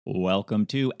Welcome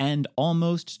to And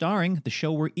Almost Starring, the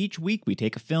show where each week we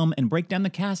take a film and break down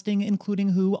the casting, including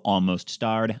who almost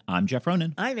starred. I'm Jeff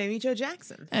Ronan. I'm Amy Jo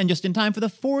Jackson. And just in time for the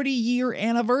 40-year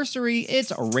anniversary,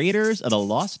 it's Raiders of the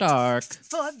Lost Ark.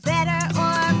 For better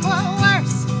or for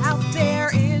worse, out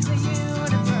there is a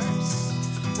universe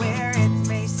where it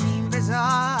may seem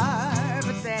bizarre,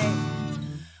 but they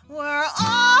were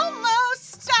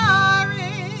almost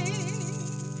starring.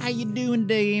 How you doing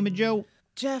today, Amy Jo?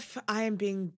 Jeff, I am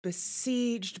being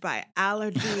besieged by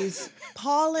allergies.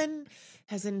 Pollen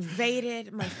has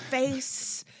invaded my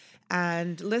face.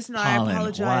 And listen, I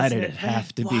apologize. Why did it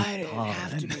have to be pollen? Why did it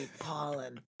have to be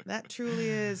pollen? That truly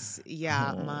is,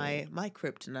 my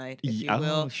kryptonite, if you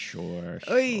will. Oh, sure.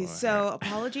 Oy, so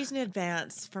apologies in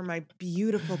advance for my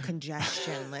beautiful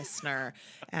congestion, listener,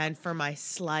 and for my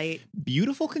slight...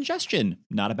 Beautiful Congestion.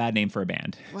 Not a bad name for a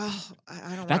band. Well,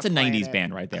 I don't That's a want to 90s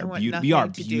band right there. We are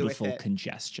Beautiful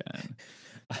Congestion.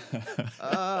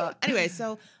 Anyway,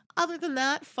 so... Other than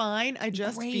that, fine. I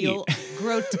just Great. feel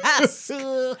grotesque.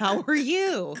 How are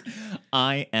you?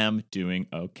 I am doing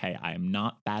okay. I am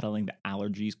not battling the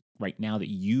allergies right now that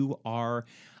you are.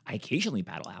 I occasionally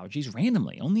battle allergies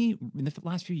randomly. Only in the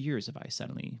last few years have I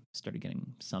suddenly started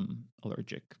getting some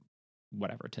allergic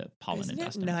whatever to pollen Isn't and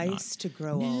dust. Isn't it nice to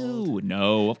grow old?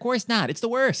 No, of course not. It's the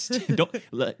worst.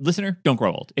 Listener, don't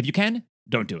grow old. If you can,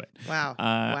 don't do it. Wow.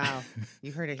 Wow.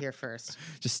 You heard it here first.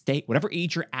 Just stay, whatever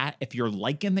age you're at, if you're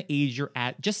liking the age you're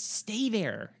at, just stay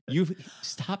there. You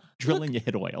stop drilling your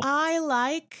head oil. I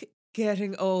like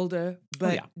getting older,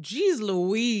 but geez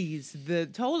Louise, the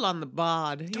toll on the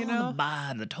bod,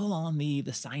 the toll on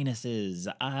the sinuses.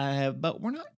 But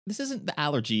we're not, this isn't the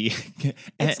allergy.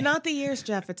 It's not the years,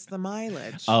 Jeff, it's the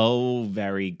mileage. Oh,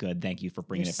 very good. Thank you for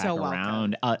bringing it back so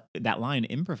around. That line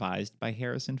improvised by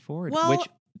Harrison Ford, well, which...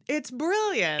 It's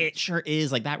brilliant. It sure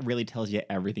is. Like, that really tells you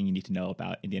everything you need to know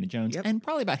about Indiana Jones and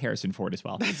probably about Harrison Ford as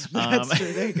well. That's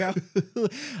true. There you go.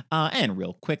 And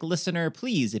real quick, listener,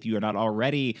 please, if you are not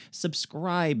already,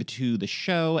 subscribe to the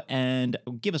show and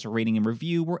give us a rating and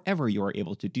review wherever you are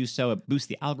able to do so. It boosts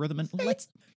the algorithm. And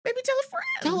maybe tell a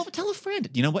friend. Tell a friend.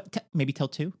 You know what? Maybe tell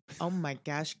two. Oh my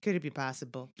gosh. Could it be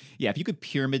possible? Yeah, if you could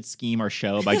pyramid scheme our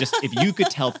show by just, if you could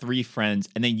tell 3 friends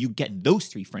and then you get those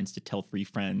 3 friends to tell 3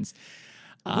 friends.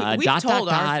 We've told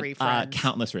our 3 friends.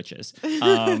 Countless riches.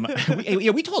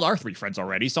 We told our 3 friends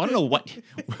already, so I don't know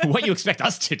what you expect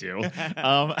us to do.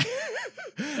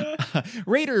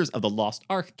 Raiders of the Lost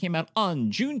Ark came out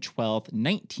on June 12th,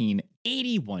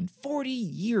 1981, 40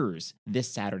 years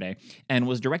this Saturday, and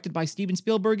was directed by Steven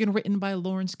Spielberg and written by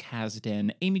Lawrence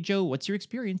Kasdan. Amy Jo, what's your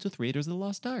experience with Raiders of the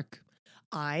Lost Ark?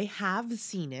 I have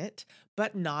seen it,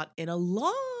 but not in a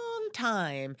long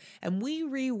time. And we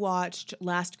rewatched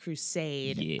Last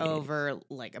Crusade over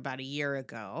like about a year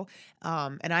ago.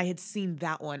 And I had seen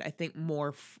that one, I think,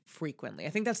 more frequently. I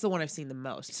think that's the one I've seen the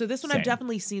most. So this one I've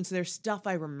definitely seen. So there's stuff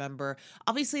I remember.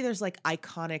 Obviously, there's like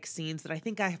iconic scenes that I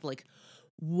think I have like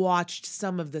watched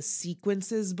some of the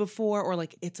sequences before, or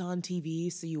like it's on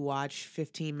TV, so you watch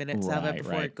 15 minutes of it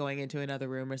before going into another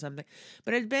room or something.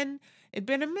 But it'd been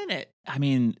a minute. I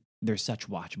mean, they're such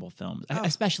watchable films,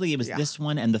 especially it was this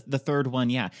one and the third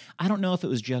one. Yeah. I don't know if it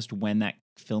was just when that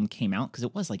film came out, because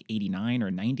it was like 89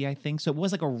 or 90, I think. So it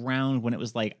was like around when it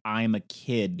was like, I'm a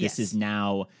kid. This is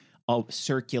now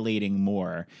circulating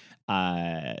more.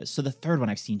 So the third one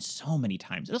I've seen so many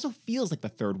times. It also feels like the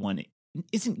third one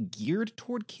isn't geared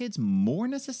toward kids more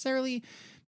necessarily,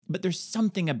 but there's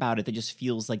something about it that just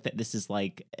feels like that this is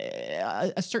like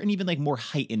a certain even like more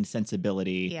heightened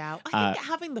sensibility. Yeah, I think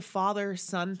having the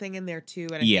father-son thing in there too,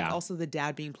 and I think also the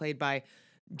dad being played by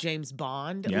James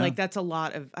Bond, like that's a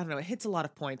lot of, I don't know, it hits a lot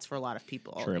of points for a lot of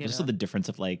people. Sure, but also the difference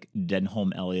of like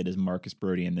Denholm Elliott as Marcus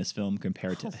Brody in this film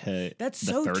compared to the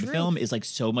third film is like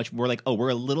so much more like, we're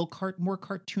a little more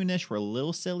cartoonish, we're a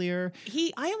little sillier.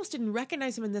 I almost didn't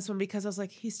recognize him in this one because I was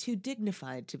like, he's too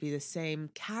dignified to be the same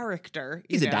character.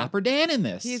 He's a Dapper Dan in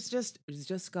this. He's just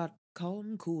got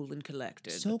calm, cool, and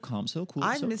collected. So calm, so cool.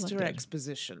 I'm so Mr. collected.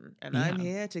 Exposition, and I'm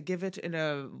here to give it in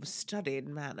a studied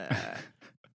manner.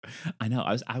 I know.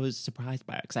 I was surprised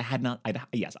by it because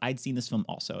I'd seen this film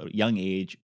also at a young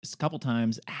age a couple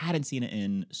times. I hadn't seen it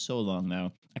in so long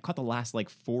though. I caught the last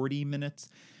like 40 minutes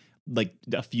like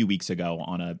a few weeks ago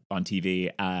on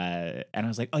TV, and I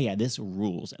was like, oh yeah, this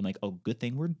rules. And like, oh, good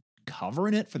thing we're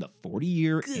covering it for the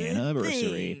 40-year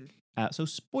anniversary. So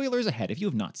spoilers ahead. If you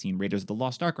have not seen Raiders of the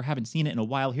Lost Ark or haven't seen it in a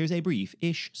while, here's a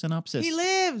brief-ish synopsis. He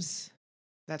lives.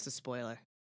 That's a spoiler.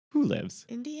 Who lives?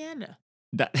 Indiana.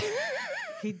 That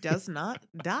He does not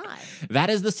die. That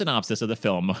is the synopsis of the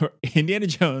film. Indiana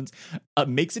Jones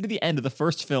makes it to the end of the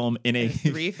first film in a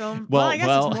 3-film. Well, I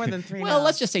guess it's more than 3 Well, now.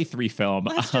 let's just say 3-film.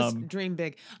 Let's just dream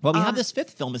big. Well, we have this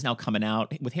 5th film is now coming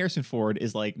out with Harrison Ford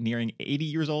is like nearing 80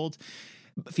 years old.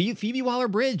 Phoebe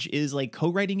Waller-Bridge is like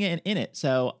co-writing it in it,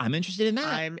 so I'm interested in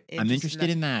that. I'm interested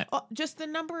in that. Oh, just the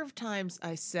number of times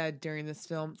I said during this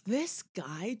film, this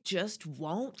guy just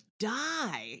won't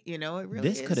die. You know, it really.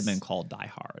 This could have been called Die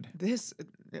Hard. This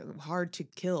hard to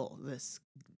kill. This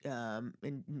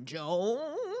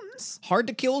Jones. Hard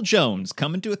to Kill Jones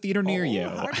coming to a theater near you.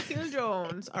 Hard to Kill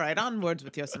Jones. All right, onwards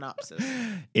with your synopsis.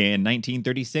 In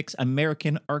 1936,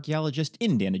 American archaeologist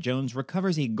Indiana Jones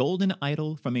recovers a golden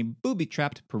idol from a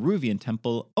booby-trapped Peruvian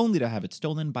temple, only to have it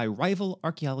stolen by rival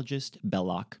archaeologist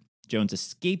Belloc. Jones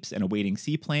escapes in a waiting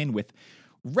seaplane with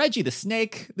Reggie the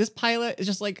Snake. This pilot is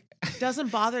just like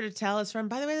doesn't bother to tell his friend.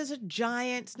 By the way, there's a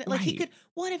giant snake. Like he could.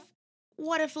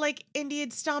 What if like Indy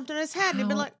had stomped on his head and he'd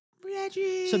been like,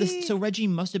 Reggie? So Reggie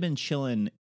must have been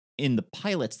chilling in the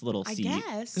pilot's little seat. I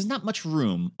guess. There's not much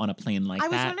room on a plane like that.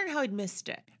 I was wondering how he'd missed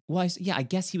it. Well, I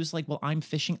guess he was like, well, I'm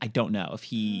fishing. I don't know if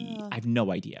I have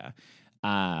no idea.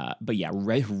 But yeah,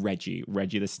 Reggie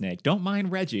the Snake. Don't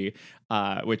mind Reggie,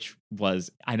 which was,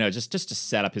 I know, just to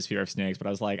set up his fear of snakes. But I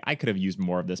was like, I could have used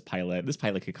more of this pilot. This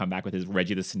pilot could come back with his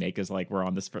Reggie the Snake as like, we're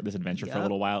on this adventure for a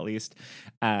little while at least.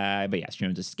 But yes,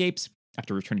 Jones escapes.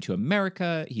 After returning to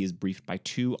America, he is briefed by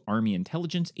 2 Army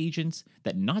intelligence agents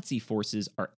that Nazi forces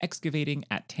are excavating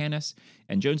at Tanis,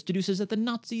 and Jones deduces that the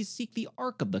Nazis seek the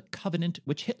Ark of the Covenant,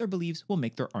 which Hitler believes will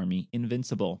make their army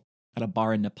invincible. At a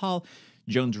bar in Nepal,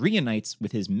 Jones reunites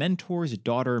with his mentor's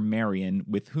daughter, Marion,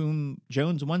 with whom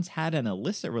Jones once had an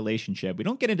illicit relationship. We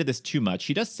don't get into this too much.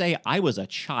 She does say, I was a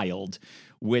child,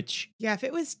 which... Yeah, if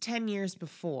it was 10 years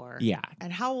before. Yeah.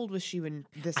 And how old was she when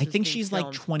this I think she's filmed?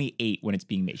 like 28 when it's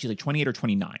being made. She's like 28 or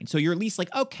 29. So you're at least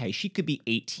like, okay, she could be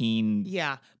 18.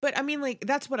 Yeah. But I mean, like,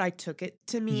 that's what I took it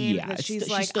to mean. Yeah. That she's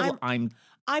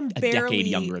I'm barely a decade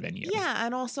younger than you. Yeah,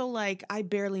 and also like I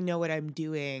barely know what I'm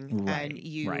doing, right, and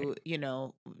you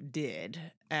did.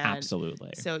 And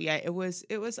absolutely. So yeah, it was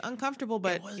uncomfortable,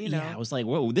 but I was like,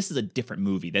 whoa, this is a different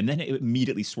movie. Then it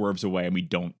immediately swerves away, and we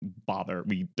don't bother.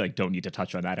 We like don't need to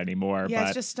touch on that anymore. Yeah,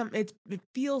 but it's just it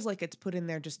feels like it's put in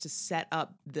there just to set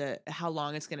up how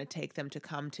long it's going to take them to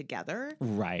come together,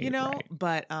 right? Right.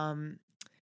 But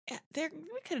we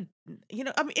could,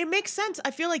 I mean, it makes sense.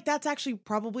 I feel like that's actually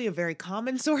probably a very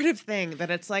common sort of thing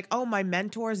that it's like, oh, my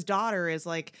mentor's daughter is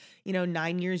like,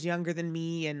 9 years younger than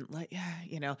me. And like,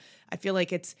 I feel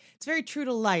like it's very true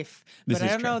to life, but I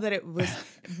don't know that it was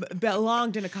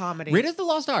belonged in a comedy. Raiders of the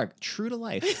Lost Ark, true to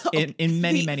life in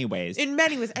many, many ways. In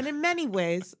many ways. And in many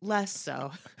ways, less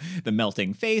so. The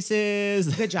melting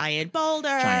faces. The giant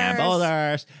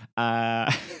boulders.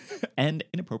 And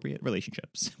inappropriate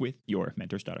relationships with your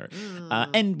mentor's daughter.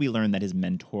 And we learn that his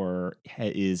mentor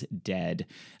is dead.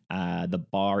 The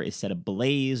bar is set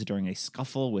ablaze during a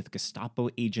scuffle with Gestapo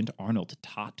agent Arnold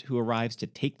Todt, who arrives to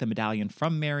take the medallion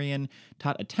from Marion.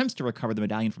 Todt attempts to recover the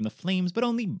medallion from the flames, but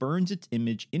only burns its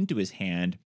image into his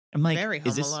hand. I'm like, very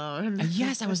Home Alone.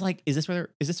 Yes, I was like, is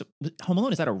this Home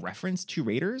Alone? Is that a reference to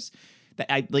Raiders? That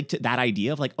I like to that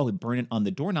idea of like, oh, burn it on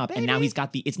the doorknob. Maybe. And now he's got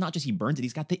it's not just he burns it,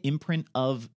 he's got the imprint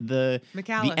of the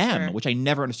M, which I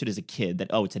never understood as a kid that,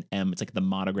 oh, it's an M. It's like the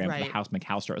monogram of the House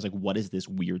McAllister. I was like, what is this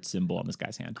weird symbol on this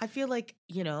guy's hand? I feel like,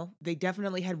 they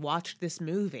definitely had watched this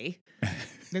movie.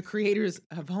 The creators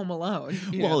of Home Alone.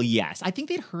 Well, yes. I think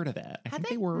they'd heard of it. I think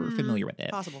they were familiar with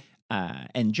it. Possible.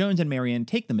 And Jones and Marion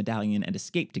take the medallion and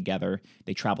escape together.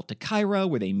 They travel to Cairo,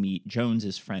 where they meet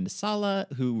Jones's friend Salah,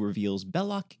 who reveals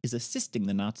Belloc is assisting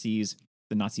the Nazis.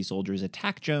 The Nazi soldiers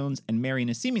attack Jones, and Marion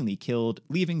is seemingly killed,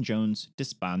 leaving Jones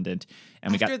despondent.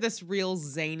 And after this real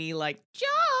zany, like,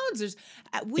 Jones,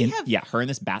 her in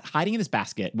this hiding in this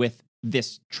basket with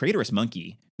this traitorous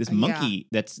monkey. This monkey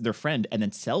that's their friend, and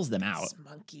then sells them out. This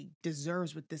monkey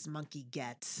deserves what this monkey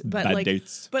gets. Bad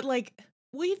dates. But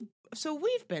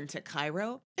we've been to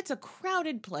Cairo. It's a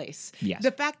crowded place. Yes.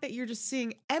 The fact that you're just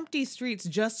seeing empty streets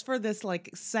just for this like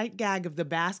sight gag of the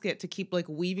basket to keep like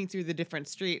weaving through the different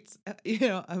streets. It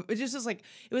just like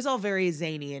it was all very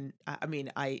zany, and I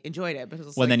mean I enjoyed it. But it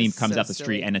was then he comes up the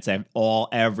street and it's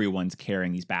everyone's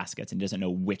carrying these baskets and doesn't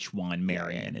know which one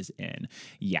Marion is in.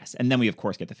 Yes, and then we of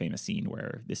course get the famous scene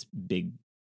where this big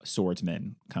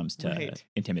swordsman comes to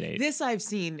intimidate. This I've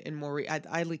seen in more.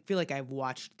 I feel like I've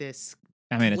watched this.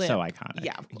 I mean, it's so iconic.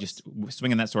 Yeah, just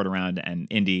swinging that sword around, and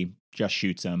Indy just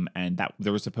shoots him. And that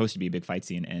there was supposed to be a big fight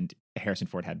scene, and Harrison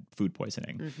Ford had food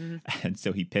poisoning, and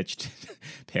so he pitched.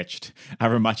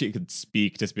 However much he could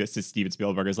speak to Steven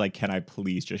Spielberg is like, "Can I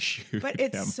please just shoot?" But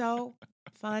it's so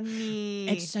Funny.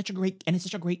 It's such a great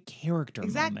character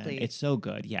moment. It's so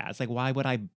good. Yeah, it's like, why would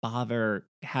I bother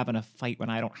having a fight when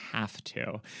I don't have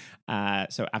to?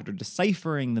 So after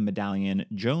deciphering the medallion,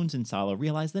 Jones and Sala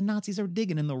realize the Nazis are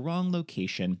digging in the wrong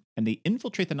location, and they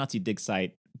infiltrate the Nazi dig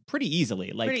site pretty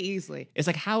easily. Pretty easily. It's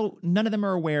like how none of them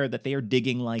are aware that they are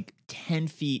digging like 10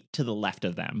 feet to the left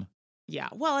of them. Yeah,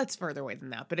 well, it's further away than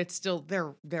that, but it's still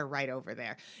they're right over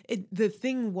there. The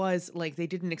thing was like they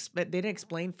didn't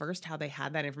explain first how they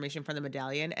had that information from the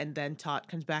medallion, and then Tot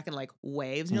comes back and like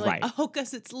waves, and you're like, oh,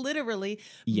 because it's literally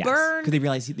burned. Because they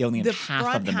realize they only have half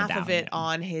front of the half medallion of it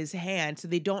on his hand, so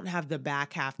they don't have the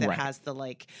back half that has the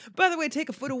like. By the way, take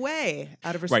a foot away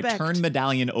out of respect. Right, turn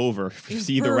medallion over.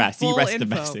 See the rest. See rest of the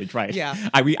message. Right. Yeah.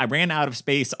 I ran out of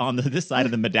space on this side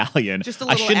of the medallion. Just a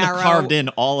little I shouldn't arrow have carved in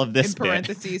all of this in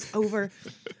parentheses bit. over.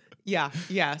 Yeah.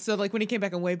 So like when he came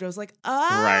back and waved, I was like,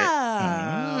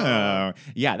 right.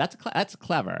 Yeah, that's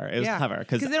clever. It was clever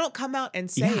because they don't come out and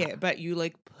say it, but you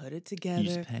like put it together. You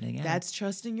just put it together. That's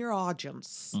trusting your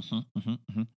audience.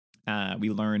 We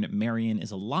learn Marion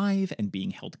is alive and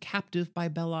being held captive by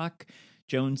Belloc.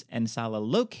 Jones and Sala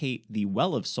locate the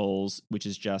Well of Souls, which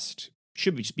is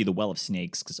should just be the Well of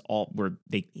Snakes, because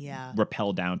they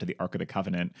rappel down to the Ark of the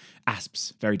Covenant.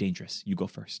 Asps, very dangerous. You go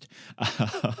first.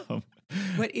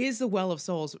 But is the Well of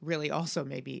Souls really also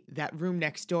maybe that room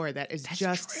next door that is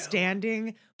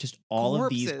standing? Just all of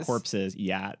these corpses,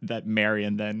 that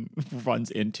Marion then runs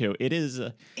into.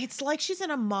 It's like she's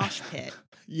in a mosh pit.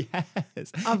 Yes,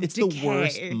 it's decay. The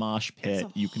worst mosh pit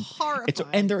you can. Horrifying.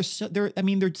 And there's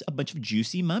a bunch of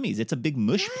juicy mummies. It's a big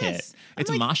mush pit. It's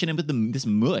like, moshing in with this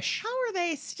mush. How are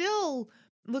they still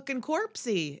looking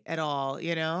corpsey at all?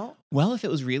 You know. Well, if it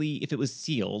was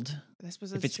sealed. I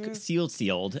suppose if it's true. But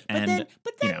Sealed, then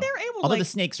they're able. Although the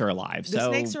snakes are alive, the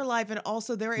snakes are alive, and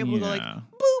also they're able to like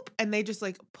boop, and they just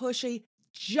like push a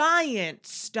giant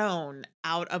stone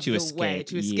out of the way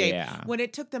to escape. Yeah. When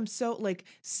it took them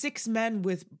 6 men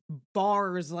with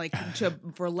bars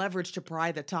for leverage to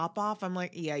pry the top off, I'm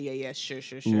like, sure.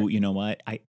 Ooh, you know what?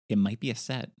 It might be a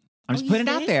set. I'm just putting it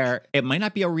out there. It might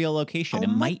not be a real location. It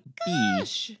might be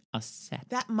a set.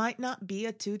 That might not be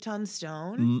a 2-ton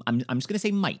stone. I'm just gonna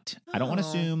say might. I don't want to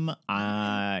assume.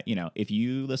 If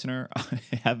you listener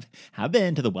have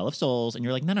been to the Well of Souls and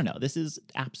you're like, no, this is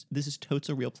totes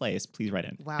a real place. Please write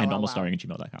in.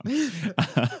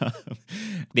 almoststarring@gmail.com.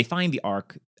 They find the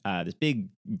Ark. This big,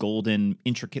 golden,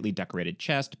 intricately decorated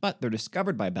chest, but they're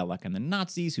discovered by Belloc and the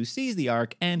Nazis, who seize the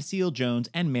Ark and seal Jones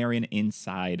and Marion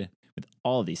inside with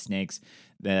all of these snakes.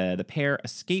 The pair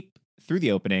escape through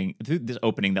this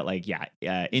opening that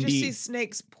Indy just see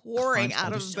snakes pouring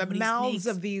out of the mouths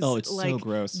of these. Oh, it's so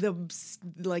gross.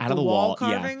 Out of the wall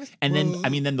carvings. Yeah. And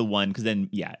then the one, because then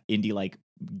Indy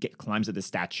climbs at the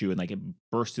statue and it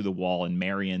bursts through the wall, and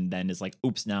Marion then is like,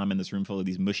 oops, now I'm in this room full of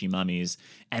these mushy mummies,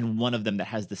 and one of them that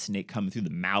has the snake coming through the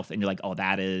mouth, and you're like, oh,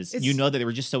 that is, that they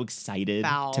were just so excited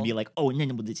to be like, oh, and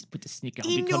then we'll just put the snake out.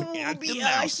 Be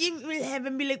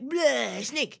like, blah,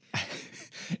 snake.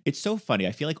 It's so funny.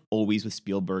 I feel like always with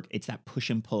Spielberg, it's that push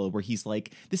and pull where he's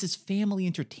like, this is family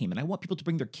entertainment. I want people to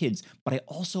bring their kids, but I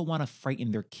also want to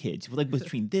frighten their kids.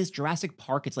 Between this, Jurassic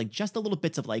Park, it's just a little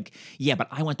bits of but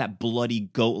I want that bloody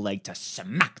goat leg to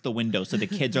smack the window so the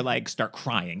kids are start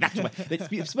crying. That's what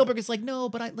Spielberg is like, no,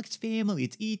 but it's family,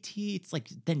 it's E.T. It's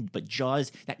but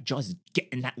Jaws is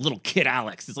getting that little kid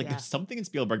Alex. It's there's something in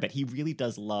Spielberg that he really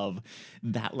does love,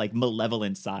 that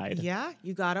malevolent side. Yeah,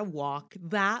 you gotta walk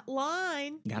that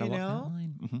line.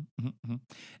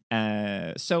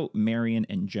 So Marion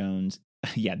and Jones,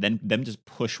 then them just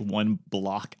push one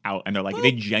block out, and they're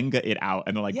they Jenga it out,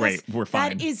 and they're great, we're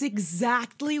fine. That is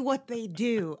exactly what they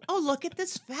do. Oh, look at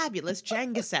this fabulous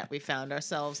Jenga set we found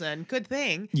ourselves in. Good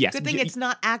thing. Yes. Good thing it's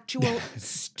not actual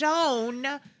stone.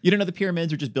 You don't know the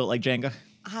pyramids are just built like Jenga?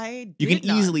 You can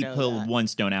easily pull one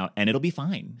stone out and it'll be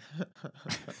fine.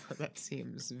 That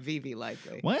seems VV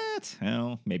likely. What?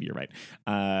 Well, maybe you're right.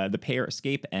 The pair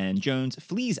escape and Jones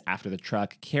flees after the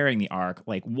truck carrying the Ark.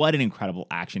 What an incredible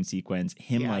action sequence.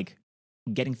 Him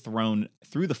getting thrown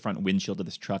through the front windshield of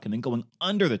this truck and then going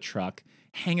under the truck,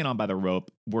 hanging on by the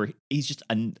rope, where he's just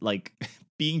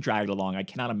being dragged along. I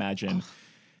cannot imagine.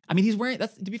 I mean, he's wearing,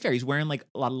 to be fair, he's wearing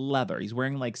a lot of leather. He's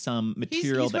wearing some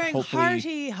material he's that wearing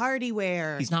hopefully hardy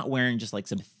wear. He's not wearing just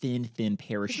some thin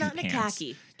parachute he's not in pants. A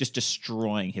khaki. Just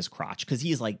destroying his crotch, because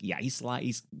he's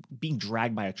he's being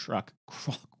dragged by a truck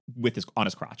on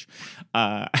his crotch.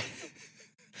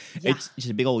 It's just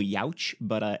a big old youch,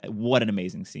 but what an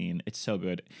amazing scene. It's so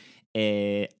good.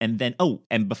 And then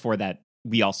and before that,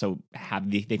 we also have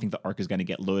they think the Ark is going to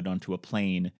get loaded onto a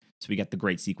plane, so we get the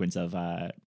great sequence of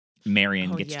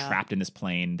Marion gets trapped in this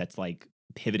plane that's like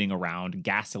pivoting around.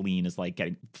 Gasoline is like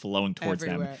flowing towards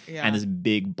everywhere. them. And this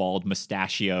big, bald,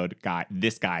 mustachioed guy,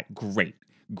 this guy, great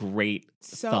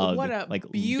thug, what a like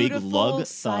beautiful big lug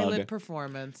silent thug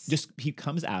performance. Just he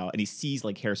comes out and he sees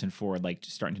like Harrison Ford like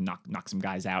just starting to knock some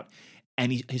guys out,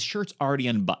 and his shirt's already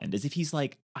unbuttoned, as if he's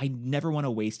like, I never want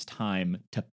to waste time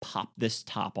to pop this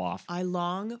top off. I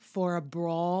long for a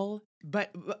brawl,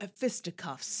 but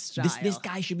fisticuffs style. This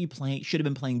guy should have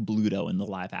been playing Bluto in the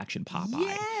live action Popeye.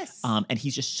 Yes. And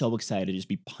he's just so excited to just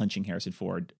be punching Harrison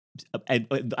Ford.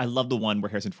 I love the one where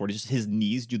Harrison Ford just his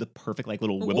knees do the perfect like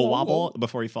little wibble wobble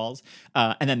before he falls.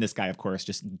 And then this guy, of course,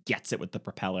 just gets it with the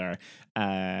propeller.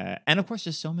 And of course,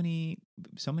 just so many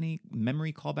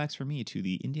memory callbacks for me to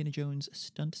the Indiana Jones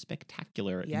stunt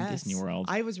spectacular in Disney World.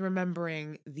 I was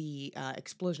remembering the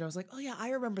explosion. I was like, oh yeah,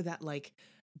 I remember that like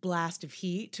blast of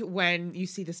heat when you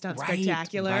see the stunt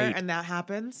spectacular and that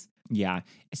happens. Yeah,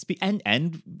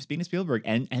 and speaking of Spielberg,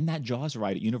 and that Jaws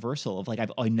ride at Universal of like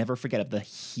I never forget of the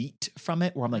heat from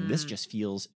it, where I'm like, this just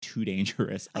feels too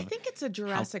dangerous. I think it's a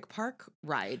Jurassic Park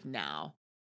ride now.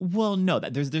 Well, no,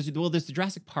 there's the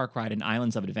Jurassic Park ride in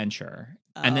Islands of Adventure,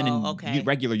 and then in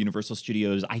regular Universal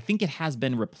Studios, I think it has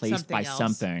been replaced by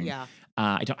something. Yeah.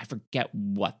 I forget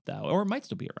what though, or it might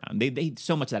still be around. They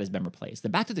so much of that has been replaced. The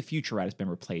Back to the Future ride has been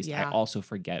replaced. Yeah. I also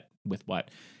forget with what.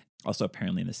 Also,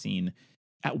 apparently in the scene,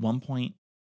 at one point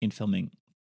in filming,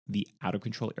 the out of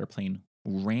control airplane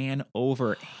ran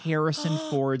over Harrison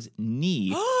Ford's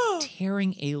knee,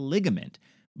 tearing a ligament.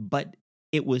 But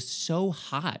it was so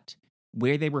hot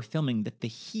where they were filming that the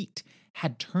heat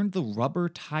had turned the rubber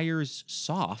tires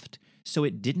soft, so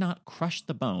it did not crush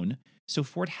the bone. So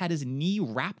Ford had his knee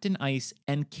wrapped in ice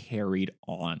and carried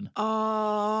on.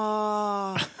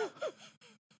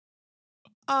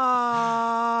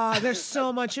 There's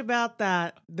so much about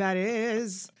that. That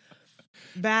is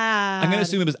bad. I'm going to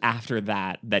assume it was after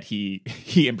that he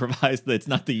improvised that it's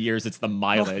not the years, it's the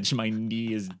mileage. My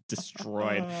knee is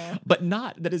destroyed. But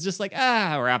not that it's just like,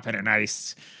 wrap it in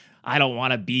ice. I don't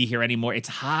want to be here anymore. It's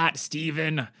hot,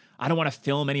 Steven. I don't want to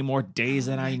film any more days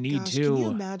than I need to. Can you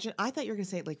imagine? I thought you were going to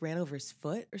say it like ran over his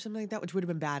foot or something like that, which would have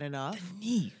been bad enough.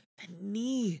 The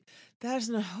knee. That is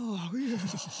not.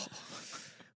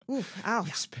 Oof,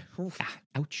 ouch. Yeah.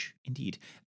 Ouch, indeed.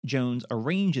 Jones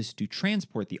arranges to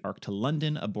transport the Ark to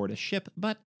London aboard a ship,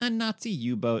 but a Nazi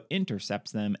U-boat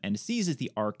intercepts them and seizes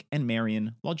the Ark and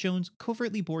Marion, while Jones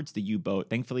covertly boards the U-boat.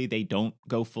 Thankfully, they don't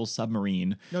go full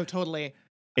submarine. No, totally.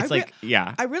 It's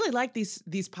I really like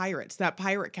these pirates. That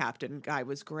pirate captain guy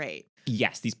was great.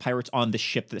 Yes, these pirates on the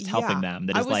ship that's helping them.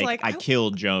 That is like, I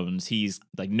killed Jones. He's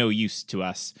like no use to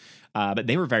us. But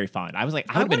they were very fun. I was like,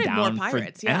 I would have been down more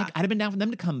pirates, I'd have been down for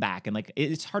them to come back. And like,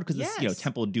 it's hard because this,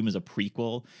 Temple of Doom is a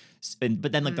prequel.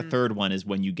 But then like the third one is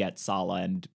when you get Sala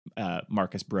and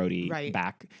Marcus Brody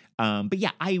back. But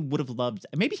yeah, I would have loved.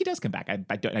 Maybe he does come back.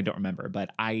 I don't remember.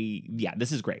 But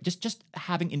this is great. Just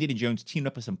having Indiana Jones teamed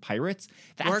up with some pirates.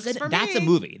 That's a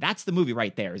movie. That's the movie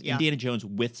right there. Is Indiana Jones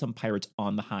with some pirates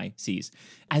on the high seas.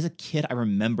 As a kid, I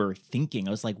remember thinking,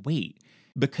 I was like, wait.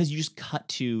 Because you just cut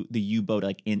to the U-boat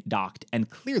like docked, and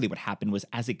clearly what happened was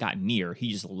as it got near, he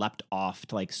just leapt off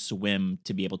to like swim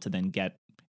to be able to then get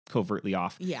covertly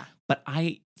off. Yeah. But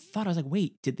I was like,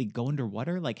 wait, did they go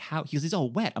underwater? Like how? He's all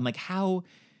wet. I'm like, how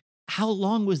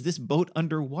long was this boat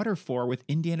underwater for with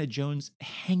Indiana Jones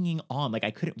hanging on? Like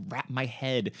I couldn't wrap my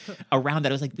head around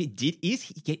that. I was like, wait, is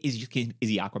he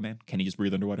Aquaman? Can he just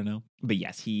breathe underwater now? But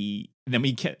yes, he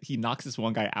knocks this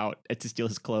one guy out to steal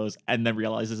his clothes and then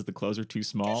realizes that the clothes are too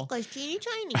small. Just teeny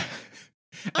tiny.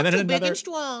 And I'm too big and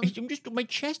strong. My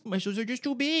chest muscles are just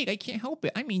too big. I can't help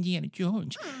it. I'm Indiana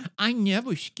Jones. I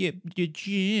never skip the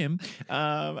gym.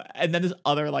 And then this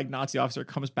other like Nazi officer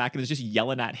comes back and is just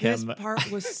yelling at him. This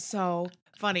part was so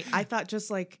funny. I thought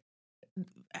just like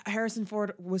Harrison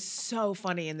Ford was so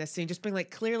funny in this scene, just being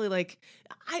like clearly like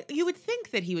you would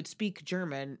think that he would speak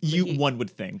German. One would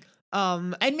think.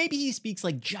 And maybe he speaks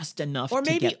like just enough or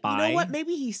maybe, to get by. You know what?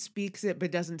 Maybe he speaks it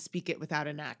but doesn't speak it without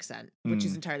an accent, which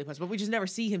is entirely possible. But we just never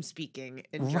see him speaking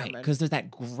in German. Right, because there's that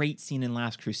great scene in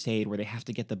Last Crusade where they have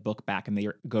to get the book back and they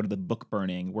go to the book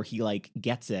burning where he like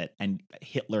gets it and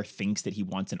Hitler thinks that he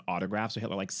wants an autograph, so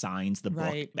Hitler like signs the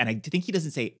book. And I think he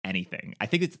doesn't say anything. I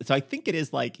think it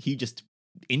is like he just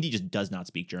Indy just does not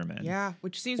speak German. Yeah,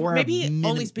 which seems Or maybe he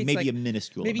only speaks maybe like a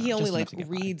minuscule. maybe he amount, only just enough like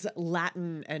to get by. reads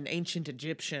Latin and ancient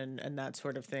Egyptian and that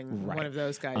sort of thing. Right. One of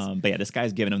those guys. But yeah, this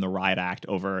guy's giving him the riot act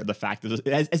over the fact that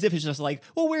as if it's just like,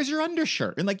 well, where's your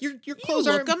undershirt? And like your clothes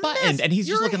aren't look a buttoned, mess. and he's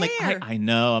just Your looking hair. like, I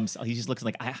know. He's just looking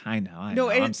like, I know. No,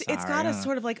 and I'm it's sorry, got a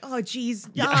sort of like, oh geez,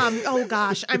 Yeah. oh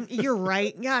gosh, you're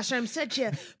right. Gosh, I'm such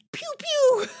a pew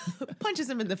pew. Punches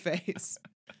him in the face.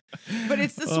 But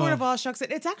it's the sort of aw shucks.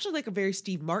 It's actually like a very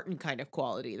Steve Martin kind of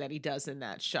quality that he does in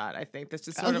that shot. I think that's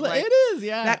just sort of like it is,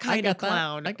 yeah. that kind of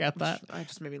clown. I get that. I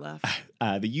just made me laugh.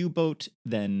 The U-boat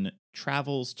then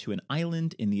travels to an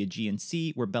island in the Aegean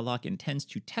Sea where Belloc intends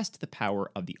to test the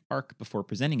power of the Ark before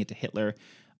presenting it to Hitler.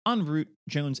 En route,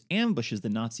 Jones ambushes the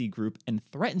Nazi group and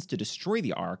threatens to destroy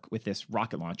the Ark with this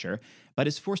rocket launcher, but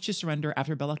is forced to surrender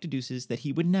after Belloc deduces that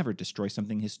he would never destroy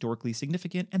something historically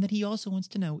significant and that he also wants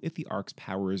to know if the Ark's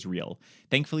power is real.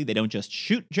 Thankfully, they don't just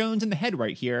shoot Jones in the head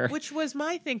right here. Which was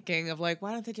my thinking of like,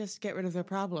 why don't they just get rid of their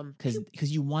problem?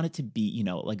 Because you want it to be,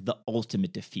 like the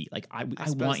ultimate defeat. Like, I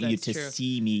want you that's to true.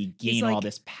 see me gain like, all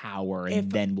this power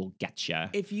and then we'll get you.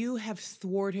 If you have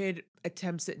thwarted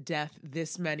attempts at death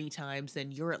this many times,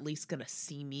 then you're at least gonna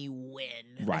see me win.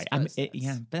 Right. But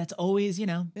that's always,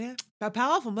 Yeah, a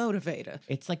powerful motivator.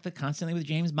 It's like the constantly with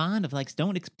James Bond of like,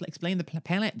 don't explain the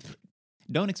plan.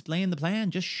 Don't explain the plan.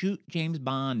 Just shoot James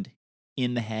Bond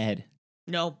in the head.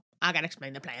 No, I gotta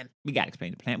explain the plan. We gotta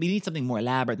explain the plan. We need something more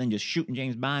elaborate than just shooting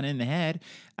James Bond in the head.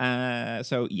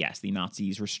 So yes, the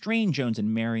Nazis restrain Jones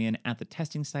and Marion at the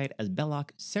testing site as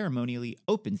Belloc ceremonially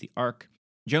opens the Ark.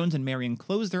 Jones and Marion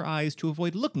close their eyes to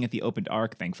avoid looking at the opened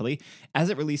Ark, thankfully,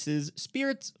 as it releases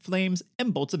spirits, flames,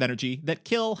 and bolts of energy that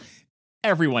kill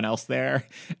everyone else there.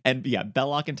 And yeah,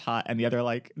 Belloc and Tot and the other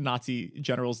like Nazi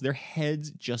generals, their heads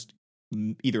just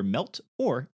either melt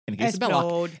or, in the case of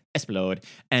Belloc, explode.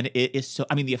 And it is so,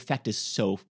 the effect is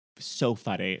so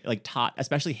funny. Like Tot,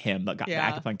 especially him, that got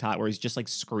back to playing Tot, where he's just like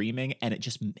screaming and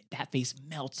that face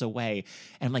melts away.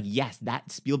 And I'm like, yes,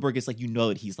 that Spielberg is like,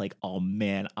 that he's like, oh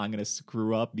man, I'm gonna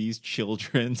screw up these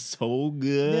children so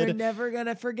good. They're never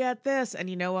gonna forget this. And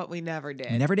you know what? We never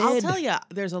did. Never did. I'll tell you,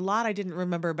 there's a lot I didn't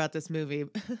remember about this movie.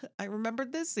 I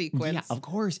remembered this sequence. Yeah, of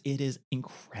course. It is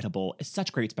incredible. It's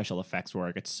such great special effects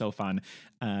work. It's so fun.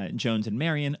 Jones and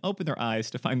Marion open their eyes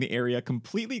to find the area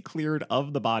completely cleared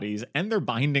of the bodies and their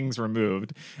bindings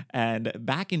removed. And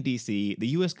back in DC, the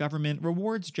US government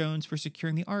rewards Jones for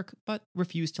securing the Ark, but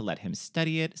refused to let him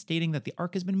study it, stating that the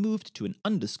Ark has been moved to an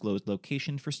undisclosed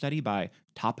location for study by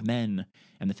top men.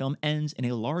 And the film ends in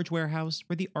a large warehouse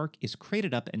where the Ark is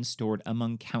crated up and stored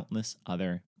among countless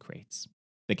other crates.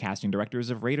 The casting directors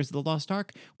of Raiders of the Lost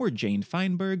Ark were Jane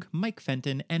Feinberg, Mike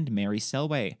Fenton, and Mary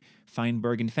Selway.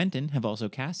 Feinberg and Fenton have also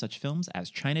cast such films as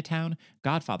Chinatown,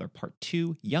 Godfather Part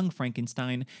 2, Young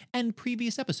Frankenstein, and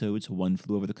previous episodes One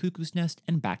Flew Over the Cuckoo's Nest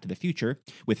and Back to the Future,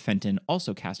 with Fenton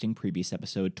also casting previous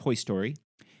episode Toy Story.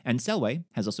 And Selway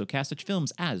has also cast such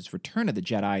films as Return of the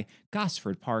Jedi,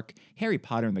 Gosford Park, Harry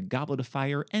Potter and the Goblet of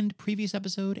Fire, and previous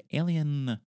episode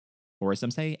Alien. Or as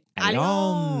some say,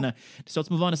 Alien. So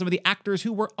let's move on to some of the actors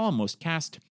who were almost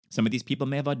cast. Some of these people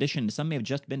may have auditioned, some may have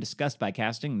just been discussed by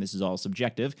casting. This is all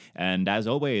subjective. And as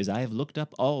always, I have looked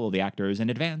up all the actors in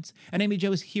advance. And Amy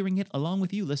Jo is hearing it along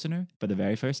with you, listener, for the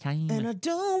very first time. And I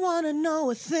don't want to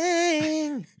know a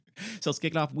thing. So let's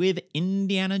kick it off with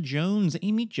Indiana Jones.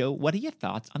 Amy Jo, what are your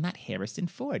thoughts on that Harrison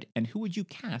Ford? And who would you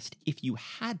cast if you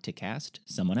had to cast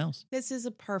someone else? This is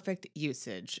a perfect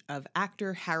usage of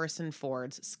actor Harrison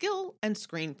Ford's skill and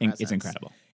screen presence. It's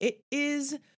incredible. It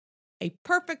is a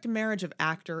perfect marriage of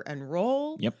actor and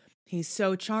role. Yep. He's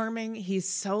so charming. He's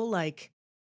so like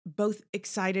both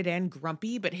excited and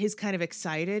grumpy, but his kind of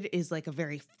excited is like a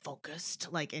very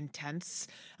focused, like intense,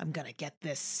 I'm going to get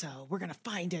this, so we're going to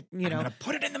find it, I'm going to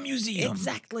put it in the museum.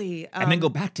 Exactly. And then go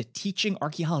back to teaching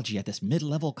archaeology at this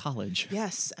mid-level college.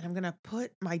 Yes, and I'm going to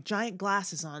put my giant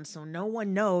glasses on so no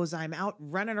one knows I'm out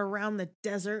running around the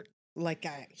desert like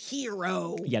a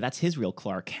hero. Yeah, that's his real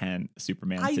Clark Kent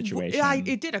Superman situation.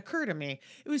 It did occur to me.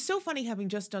 It was so funny having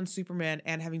just done Superman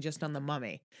and having just done The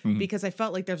Mummy, Mm-hmm. because I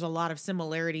felt like there's a lot of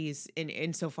similarities in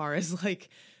insofar as like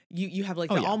you have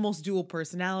like the almost dual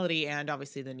personality, and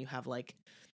obviously then you have like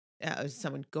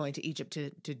someone going to Egypt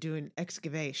to do an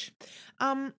excavation.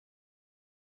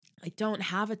 I don't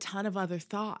have a ton of other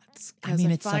thoughts.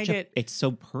 It's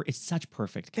such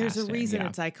perfect casting. There's a reason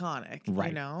it's iconic,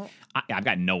 right? I've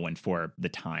got no one for the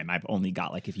time. I've only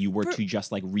got like if you were to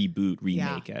just like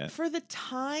remake it for the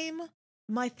time.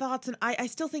 My thoughts, and I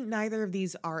still think neither of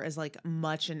these are as like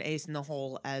much an ace in the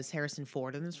hole as Harrison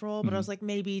Ford in this role. But I was like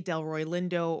maybe Delroy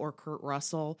Lindo or Kurt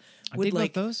Russell would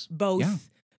like those both. Yeah.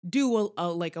 do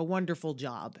a wonderful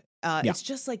job. It's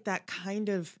just like that kind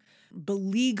of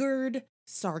beleaguered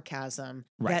sarcasm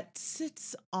that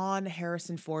sits on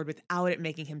Harrison Ford without it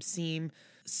making him seem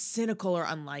cynical or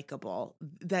unlikable.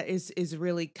 That is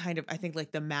really kind of, I think,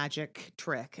 like the magic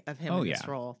trick of him in this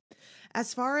role.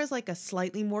 As far as like a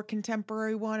slightly more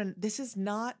contemporary one, and this is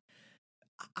not,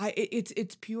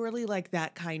 it's purely like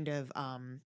that kind of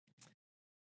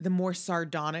the more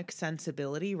sardonic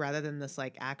sensibility rather than this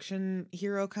like action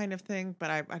hero kind of thing.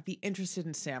 But I'd be interested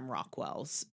in Sam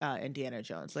Rockwell's Indiana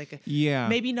Jones. Like,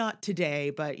 maybe not today,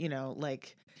 but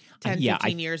like 10,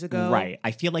 15 years ago. Right.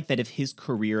 I feel like that if his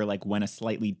career like went a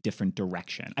slightly different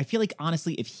direction, I feel like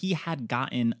honestly, if he had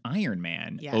gotten Iron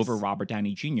Man over Robert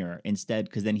Downey Jr. instead,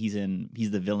 because then he's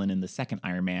the villain in the second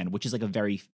Iron Man, which is like a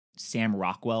very Sam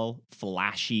Rockwell,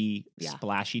 flashy,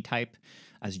 splashy type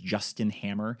as Justin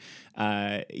Hammer.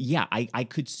 I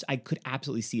could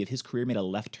absolutely see if his career made a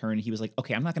left turn. He was like,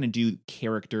 okay, I'm not going to do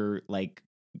character like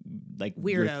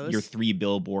weirdos, your three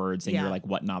billboards and your like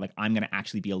whatnot. Like I'm going to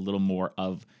actually be a little more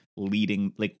of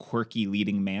leading, like quirky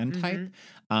leading man type.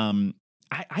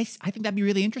 I think that'd be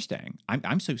really interesting.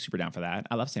 I'm so super down for that.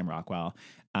 I love Sam Rockwell.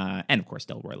 And of course,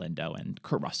 Delroy Lindo and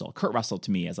Kurt Russell. Kurt Russell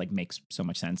to me makes so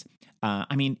much sense.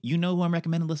 I mean, you know who I'm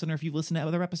recommending, listener, if you've listened to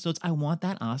other episodes, I want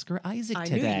that Oscar Isaac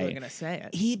today. I knew you were going to say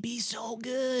it. He'd be so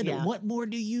good. Yeah. What more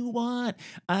do you want?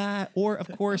 Or of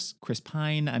course, Chris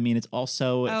Pine. I mean, it's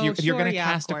also, if you're going to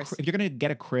cast, if you're going to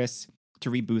get a Chris to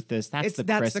reboot this, that's the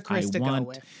Chris I want. Go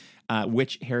with.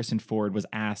 Which Harrison Ford was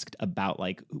asked about,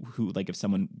 like, who, like, if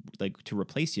someone, like, to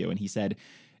replace you. And he said,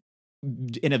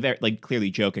 in a very, like, clearly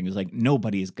joking, was like,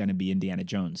 nobody is going to be Indiana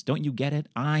Jones. Don't you get it?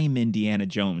 I'm Indiana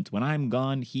Jones. When I'm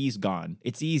gone, he's gone.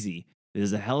 It's easy. This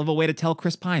is a hell of a way to tell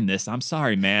Chris Pine this. I'm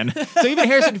sorry, man. So even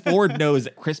Harrison Ford knows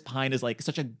that Chris Pine is, like,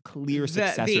 such a clear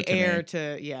successor the to heir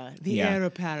me. The heir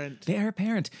apparent. The heir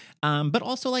apparent. But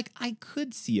also, like, I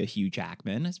could see a Hugh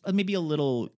Jackman, maybe a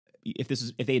little... If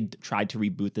they had tried to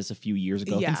reboot this a few years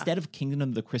ago, if instead of Kingdom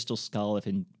of the Crystal Skull,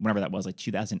 whenever that was, like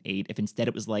 2008, if instead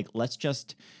it was like, let's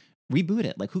just reboot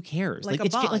it, like who cares? Like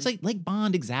Bond. It's like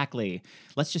Bond, exactly.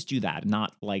 Let's just do that,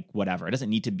 not like whatever. It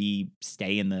doesn't need to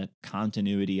stay in the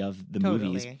continuity of the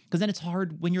movies, because then it's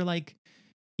hard when you're like,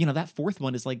 that fourth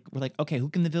one is like, we're like, okay, who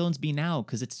can the villains be now?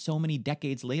 Because it's so many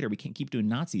decades later. We can't keep doing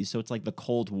Nazis. So it's like the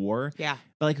Cold War. Yeah.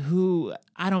 But like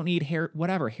I don't need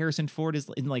whatever. Harrison Ford is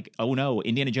in like, oh no,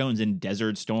 Indiana Jones in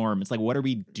Desert Storm. It's like, what are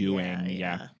we doing?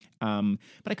 Yeah. But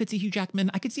I could see Hugh Jackman.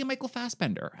 I could see a Michael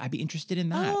Fassbender. I'd be interested in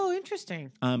that. Oh,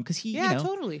 interesting. Because he,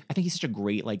 totally. I think he's such a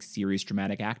great, like, serious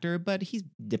dramatic actor, but he's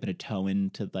dipping a toe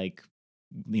into like,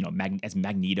 as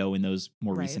Magneto in those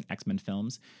more recent X-Men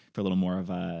films for a little more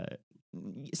of a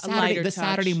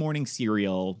Saturday morning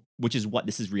serial, which is what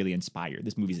this is really inspired.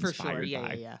 This movie's inspired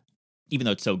by. Yeah. Even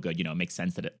though it's so good, it makes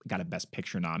sense that it got a Best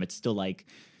Picture nom. It still like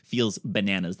feels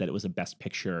bananas that it was a Best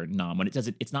Picture nom when it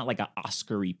doesn't. It's not like an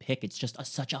Oscar-y pick. It's just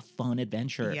such a fun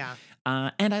adventure. Yeah.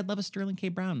 And I love a Sterling K.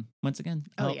 Brown once again.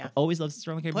 Always loves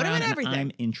Sterling K. Put Brown. him in everything. And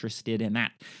I'm interested in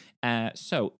that.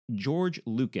 So George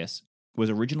Lucas was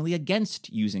originally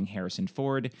against using Harrison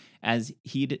Ford, as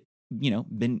he'd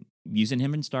been using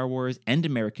him in Star Wars and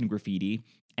American Graffiti,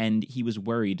 and he was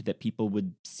worried that people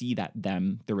would see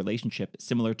the relationship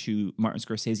similar to Martin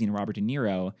Scorsese and Robert De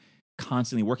Niro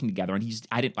constantly working together. And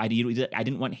I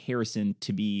didn't want Harrison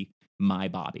to be my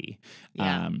Bobby.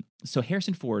 Yeah. So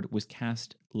Harrison Ford was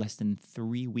cast less than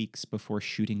 3 weeks before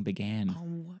shooting began.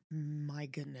 Oh my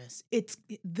goodness! It's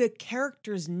the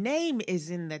character's name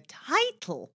is in the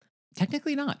title.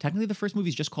 Technically not. Technically, the first movie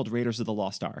is just called Raiders of the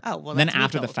Lost Ark. Oh, well, then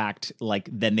after the fact,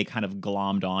 then they kind of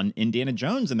glommed on Indiana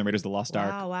Jones and the Raiders of the Lost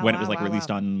Ark when it was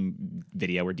released on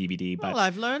video or DVD. But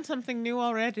I've learned something new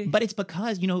already. But it's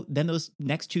because, then those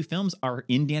next two films are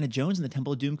Indiana Jones and the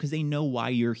Temple of Doom, because they know why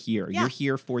you're here. Yeah. You're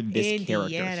here for this character.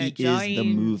 He is the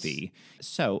movie.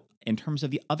 So in terms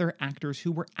of the other actors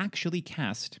who were actually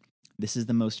cast, this is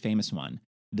the most famous one.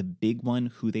 The big one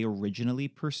who they originally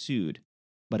pursued,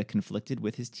 but it conflicted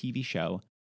with his TV show,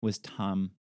 was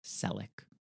Tom Selleck.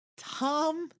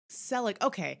 Tom Selleck.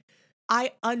 Okay.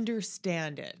 I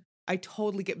understand it. I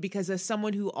totally get, because as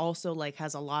someone who also like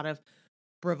has a lot of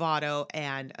bravado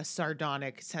and a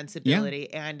sardonic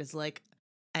sensibility and is like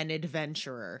an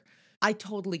adventurer, I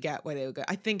totally get why they would go.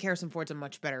 I think Harrison Ford's a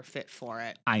much better fit for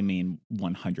it. I mean,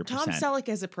 100%. Tom Selleck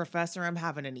as a professor, I'm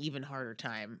having an even harder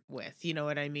time with. You know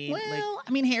what I mean? Well,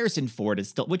 I mean, Harrison Ford is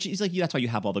still, which is like, that's why you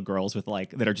have all the girls with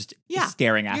like, that are just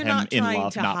staring at him in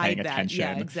love, not paying attention.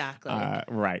 Yeah, exactly.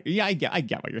 Right. Yeah, I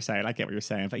get what you're saying. I get what you're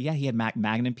saying. But yeah, he had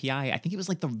Magnum PI. I think it was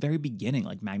like the very beginning,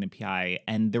 like Magnum PI.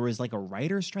 And there was like a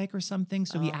writer's strike or something.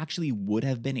 So he actually would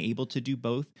have been able to do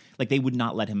both. Like they would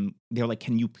not let him, they were like,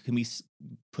 can we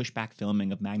push back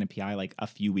filming of Magnum PI like a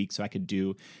few weeks so I could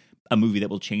do a movie that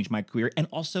will change my career and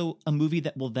also a movie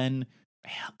that will then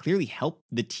clearly help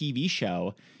the TV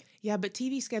show. Yeah, but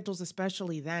TV schedules,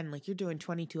 especially then, like you're doing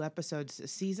 22 episodes a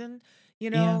season, you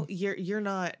know, you're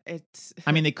not, it's...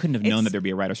 I mean, they couldn't have known that there'd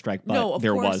be a writer's strike, but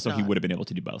there was, so not. He would have been able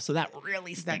to do both. So that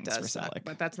really stinks for Selleck.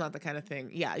 But that's not the kind of thing.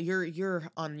 Yeah, you're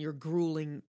on your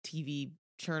grueling TV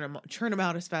churn them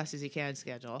out as fast as you can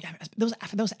schedule. Yeah,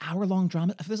 those hour-long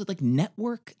dramas, those like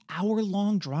network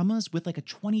hour-long dramas with like a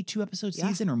 22 episode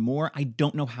season or more, I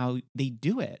don't know how they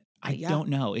do it. I don't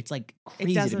know. It's like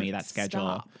crazy to me, that schedule.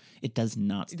 Stop. It does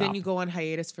not stop. Then you go on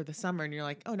hiatus for the summer and you're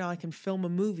like, oh, now I can film a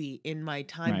movie in my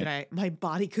time that my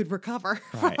body could recover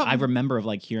from. I remember of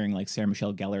like hearing like Sarah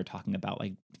Michelle Gellar talking about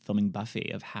like filming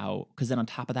Buffy, of how, because then on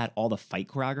top of that, all the fight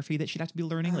choreography that she'd have to be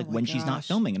learning, like when she's not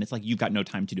filming. And it's like, you've got no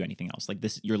time to do anything else. Like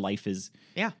this, your life is...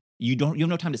 Yeah. You have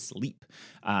no time to sleep.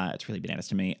 It's really bananas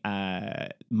to me.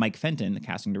 Mike Fenton, the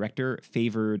casting director,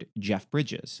 favored Jeff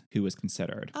Bridges, who was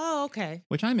considered. Oh, okay.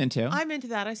 Which I'm into. I'm into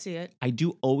that. I see it. I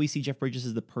do always see Jeff Bridges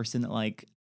as the person that, like,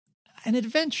 an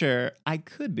adventure, I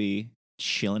could be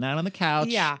chilling out on the couch.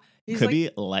 Yeah. Could be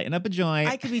lighting up a joint.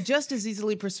 I could be just as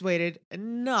easily persuaded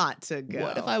not to go.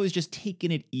 What if I was just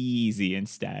taking it easy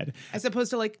instead? As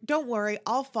opposed to like, don't worry,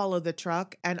 I'll follow the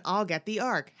truck and I'll get the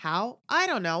arc. How? I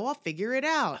don't know. I'll figure it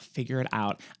out.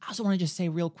 I also want to just say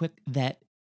real quick that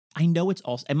I know it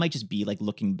might just be like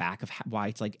looking back of why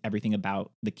it's like everything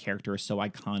about the character is so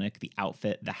iconic, the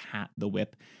outfit, the hat, the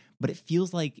whip. But it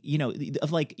feels like,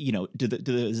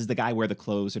 is the guy wear the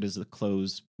clothes, or does the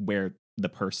clothes wear the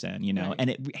person, Right.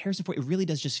 And Harrison Ford, it really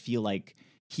does just feel like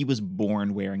he was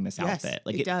born wearing this outfit.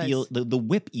 Like it does. feels the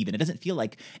whip even. It doesn't feel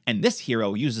like, and this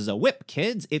hero uses a whip,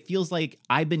 kids. It feels like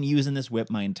I've been using this whip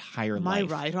my entire life. My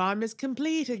right arm is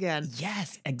complete again.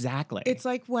 Yes, exactly. It's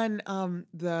like when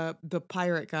the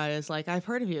pirate guy is like, I've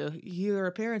heard of you. Your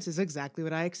appearance is exactly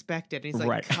what I expected. And he's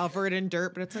like covered in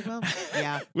dirt, but it's like, well,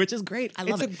 yeah. Which is great. I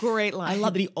love it. It's a great line. I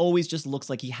love that he always just looks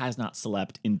like he has not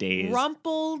slept in days.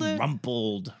 Rumpled Ford.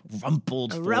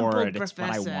 It's what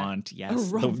I want.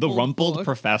 Yes. The rumpled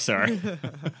professor. The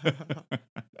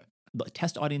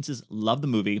test audiences love the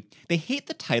movie. They hate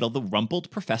the title, The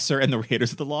Rumpled Professor and the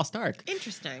Raiders of the Lost Ark.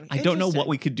 Interesting. I don't know what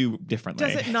we could do differently.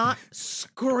 Does it not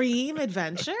scream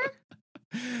adventure?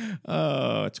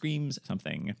 Oh, it screams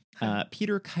something.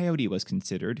 Peter Coyote was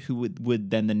considered, who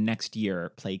would then the next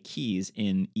year play Keys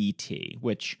in E.T.,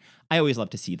 which I always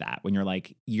love to see that, when you're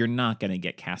like, you're not going to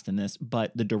get cast in this,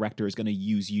 but the director is going to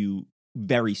use you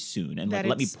very soon and like,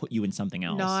 let me put you in something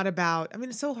else. Not about, I mean,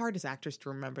 it's so hard as actors to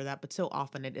remember that, but so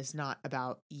often it is not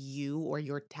about you or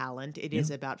your talent. It is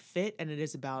about fit, and it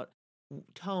is about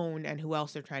tone and who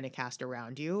else they're trying to cast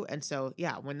around you. And so,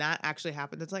 yeah, when that actually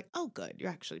happens, it's like, oh, good. You're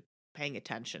actually paying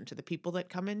attention to the people that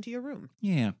come into your room.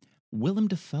 Yeah. Willem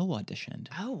Dafoe auditioned.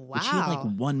 Oh, wow. Which he had like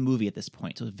one movie at this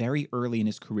point. So very early in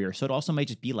his career. So it also might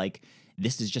just be like,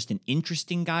 this is just an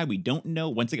interesting guy. We don't know.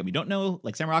 Once again, we don't know,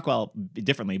 like Sam Rockwell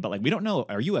differently, but like, we don't know.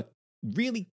 Are you a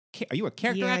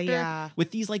character actor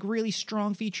with these like really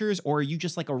strong features? Or are you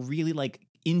just like a really like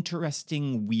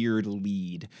interesting, weird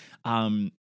lead?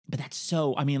 But that's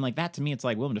so, I mean, like that to me, it's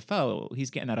like Willem Dafoe, he's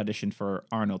getting that audition for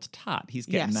Arnold Todd. He's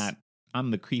getting that, I'm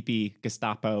the creepy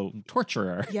Gestapo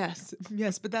torturer. Yes,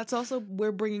 but that's also,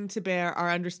 we're bringing to bear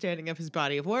our understanding of his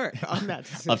body of work on that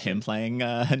decision. Of him playing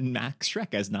Max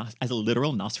Schreck as a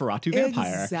literal Nosferatu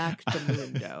vampire.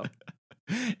 Exactamundo.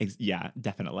 Yeah,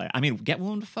 definitely. I mean, get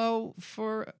Willem Dafoe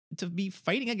to be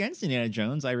fighting against Indiana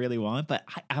Jones, I really want, but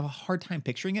I have a hard time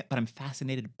picturing it, but I'm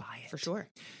fascinated by it. For sure.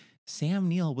 Sam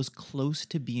Neill was close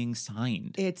to being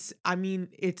signed. It's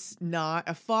not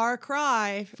a far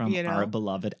cry from our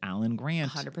beloved Alan Grant.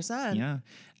 100%.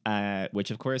 Yeah.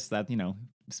 Which, of course, that,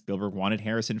 Spielberg wanted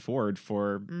Harrison Ford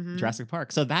for Jurassic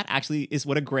Park. So that actually is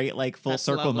what a great, like, full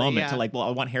circle moment to, like, well, I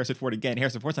want Harrison Ford again.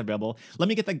 Harrison Ford's not available. Let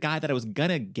me get the guy that I was going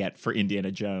to get for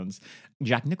Indiana Jones.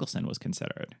 Jack Nicholson was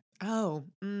considered. Oh.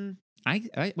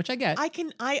 Which I get.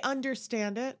 I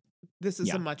understand it. This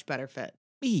is a much better fit.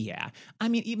 Yeah. I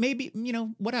mean, maybe,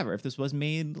 whatever. If this was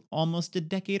made almost a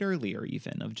decade earlier,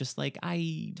 even, of just like,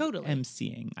 I am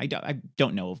seeing. I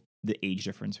don't know the age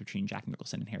difference between Jack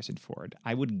Nicholson and Harrison Ford.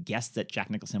 I would guess that Jack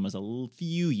Nicholson was a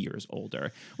few years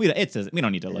older. We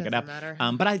don't need to look it up. Matter.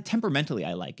 But temperamentally,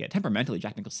 I like it. Temperamentally,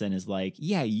 Jack Nicholson is like,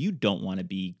 yeah, you don't want to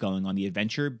be going on the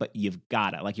adventure, but you've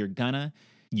gotta. Like, you're gonna.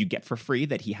 You get for free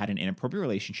that he had an inappropriate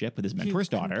relationship with his mentor's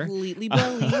daughter. Completely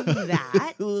believe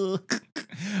that.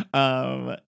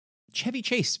 Chevy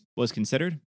Chase was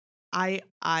considered. I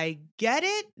get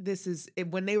it. This is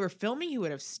when they were filming, he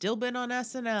would have still been on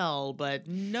SNL, but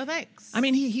no thanks. I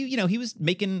mean, he was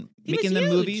making the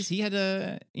movies. He had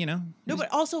No, but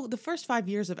also the first 5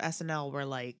 years of SNL were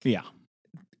like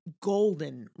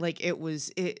golden. Like that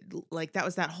was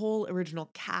that whole original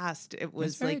cast. It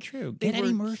was That's very true. Get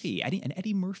Eddie Murphy. An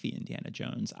Eddie Murphy Indiana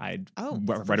Jones. I'd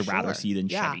rather see than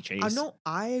Chevy Chase. No,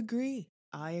 I agree.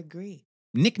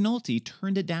 Nick Nolte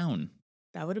turned it down.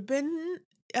 That would have been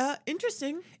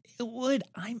interesting. It would.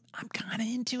 I'm kind of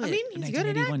into it. I mean, he's good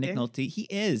at acting. Nick Nolte. He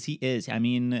is. I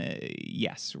mean,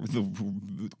 yes,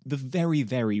 the very,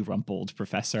 very rumpled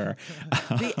professor.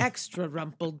 The extra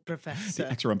rumpled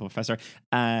professor.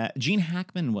 Gene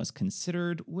Hackman was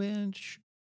considered, which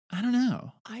I don't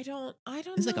know. I don't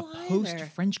It's like a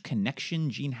post-French Connection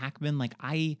Gene Hackman. Like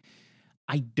I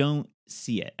don't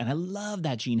see it, and I love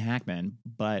that Gene Hackman,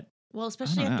 but well,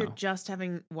 especially after just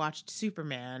having watched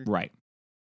Superman, right?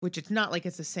 Which it's not like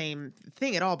it's the same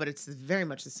thing at all, but it's very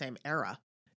much the same era.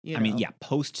 I mean, yeah,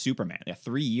 post Superman,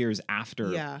 3 years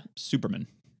after Superman.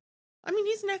 I mean,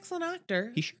 he's an excellent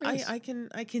actor. He sure is. I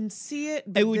can see it.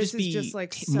 But it would this just be is just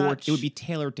like more. It would be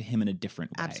tailored to him in a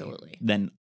different way, absolutely, than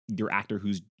your actor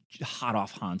who's hot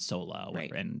off Han Solo,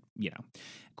 right? And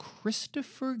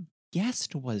Christopher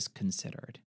Guest was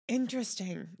considered.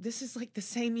 Interesting. This is like the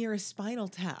same year as Spinal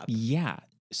Tap. Yeah,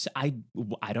 so I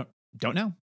don't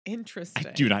know. Interesting.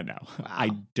 I do not know. Wow. I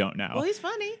don't know. Well, he's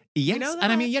funny. Yes,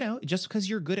 and I mean, just because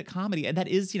you're good at comedy, and that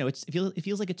is, it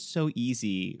feels like it's so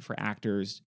easy for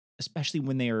actors, especially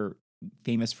when they are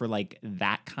famous for like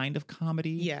that kind of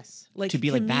comedy. Yes, like to be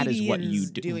like that is what you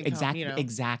do. Exactly.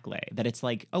 Exactly. That it's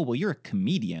like, oh well, you're a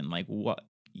comedian. Like what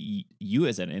you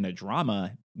as in a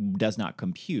drama does not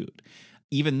compute.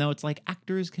 Even though it's like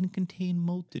actors can contain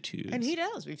multitudes. And he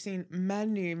does. We've seen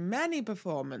many, many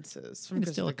performances from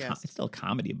Christopher Guest. It's still a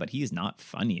comedy, but he is not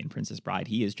funny in Princess Bride.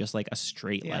 He is just like a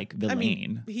straight like villain. I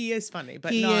mean, he is funny,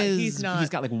 but he's not. He's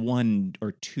got like one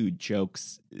or two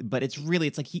jokes, but it's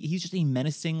like he's just a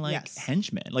menacing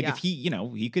henchman. Like if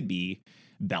he could be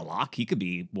Belloc, he could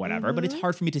be whatever, but it's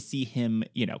hard for me to see him,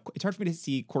 it's hard for me to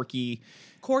see Corky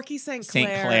St.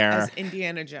 Clair as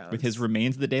Indiana Jones. With his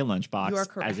Remains of the Day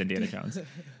lunchbox as Indiana Jones.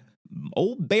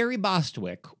 Old Barry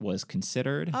Bostwick was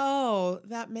considered. Oh,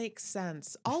 that makes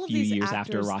sense. All a of few these years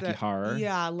actors after Rocky Horror.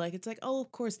 Yeah, like it's like, oh,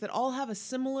 of course, that all have a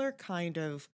similar kind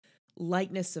of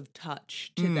lightness of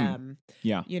touch to them.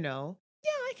 Yeah. Yeah,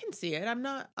 I can see it. I'm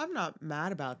not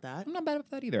mad about that. I'm not mad about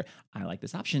that either. I like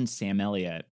this option. Sam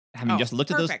Elliott. Having just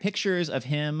looked at those pictures of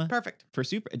him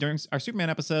during our Superman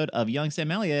episode of young Sam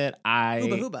Elliott,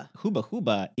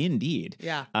 Hooba, indeed.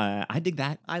 Yeah. I dig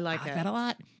that. I like that a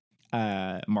lot.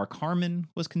 Mark Harmon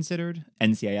was considered.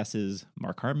 NCIS's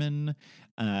Mark Harmon,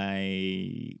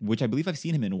 which I believe I've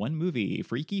seen him in one movie,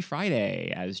 Freaky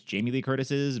Friday, as Jamie Lee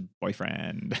Curtis's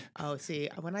boyfriend. Oh, see,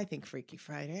 when I think Freaky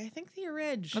Friday, I think the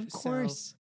original. Of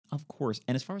course. Of course.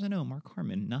 And as far as I know, Mark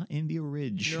Harmon, not in the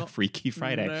original Freaky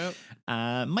Friday. Nope.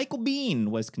 Michael Biehn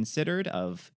was considered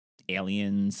of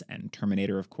Aliens and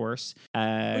Terminator, of course.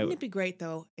 Wouldn't it be great,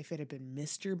 though, if it had been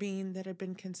Mr. Bean that had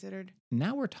been considered?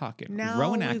 Now we're talking. Now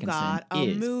Rowan Atkinson got a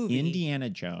is movie. Indiana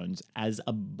Jones as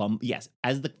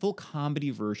as the full comedy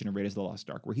version of Raiders of the Lost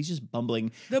Ark, where he's just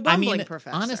bumbling. The bumbling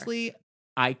professor. Honestly,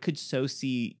 I could so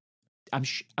see... I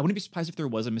wouldn't be surprised if there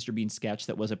was a Mr. Bean sketch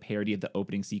that was a parody of the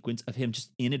opening sequence of him just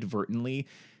inadvertently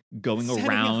going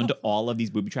around all of these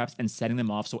booby traps and setting them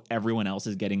off so everyone else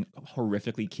is getting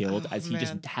horrifically killed he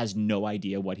just has no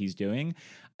idea what he's doing.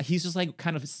 He's just like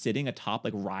kind of sitting atop,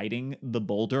 like riding the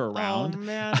boulder around. Oh,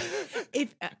 man.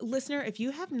 Listener, if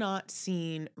you have not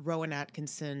seen Rowan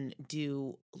Atkinson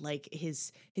do like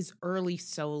his early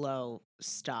solo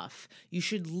stuff, you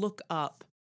should look up.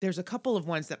 There's a couple of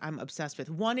ones that I'm obsessed with.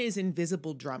 One is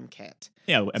Invisible Drum Kit.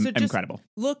 Yeah, incredible.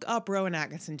 Look up Rowan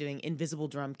Atkinson doing Invisible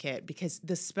Drum Kit because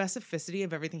the specificity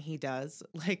of everything he does,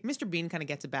 like Mr. Bean kind of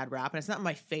gets a bad rap, and it's not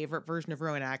my favorite version of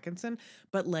Rowan Atkinson,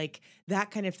 but like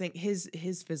that kind of thing,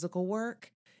 his physical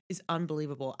work is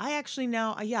unbelievable. I actually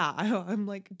now, I'm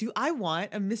like, do I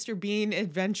want a Mr. Bean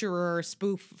adventurer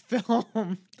spoof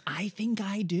film? I think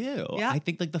I do. Yeah. I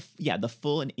think like the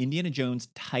full an Indiana Jones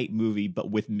type movie,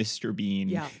 but with Mr.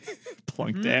 Bean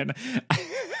plunked in.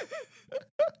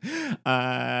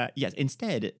 Yes.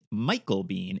 Instead, Michael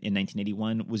Biehn in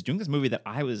 1981 was doing this movie that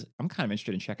I'm kind of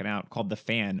interested in checking out called The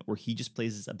Fan, where he just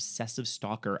plays this obsessive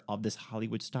stalker of this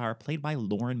Hollywood star played by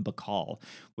Lauren Bacall.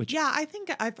 Which Yeah, I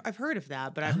think I've heard of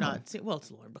that, but I've not seen. Well,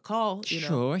 it's Lauren Bacall.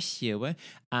 Sure.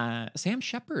 Sam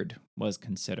Shepard was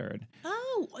considered.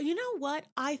 Oh, you know what?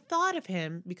 I thought of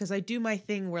him because I do my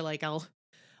thing where like I'll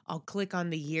click on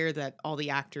the year that all the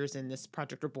actors in this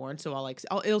project were born. So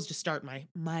it'll just start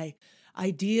my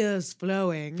ideas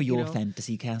flowing For your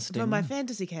fantasy casting. For my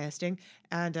fantasy casting.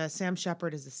 And Sam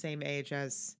Shepard is the same age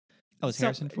as. Oh, it's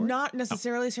Harrison Ford? Not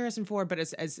necessarily as Harrison Ford, but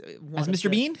as Mr.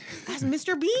 Bean? As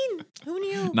Mr. Bean. Who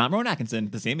knew? Not Rowan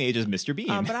Atkinson, the same age as Mr. Bean.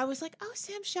 But I was like, oh,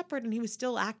 Sam Shepard, and he was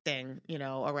still acting,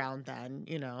 around then,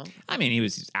 I mean, he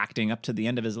was acting up to the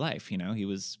end of his life, he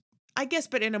was. I guess,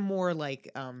 but in a more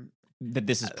like that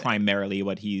this is primarily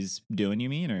what he's doing, you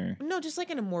mean, or no, just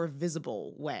like in a more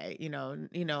visible way,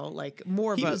 like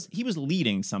more of he was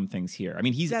leading some things here. I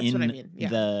mean, he's that's in what I mean.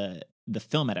 Yeah. the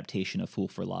film adaptation of Fool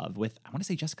for Love with, I want to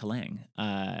say, Jessica Lange.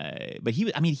 But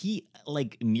he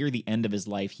like near the end of his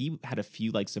life, he had a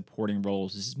few like supporting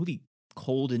roles. This movie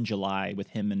Cold in July with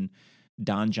him and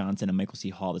Don Johnson and Michael C.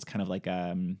 Hall. It's kind of like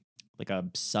a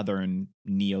southern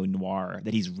neo-noir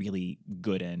that he's really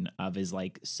good in, of his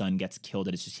like son gets killed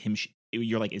and it's just him.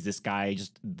 You're like, is this guy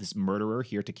just this murderer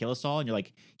here to kill us all? And you're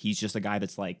like, he's just a guy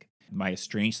that's like, my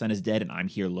estranged son is dead and I'm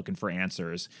here looking for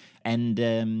answers.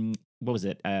 And what was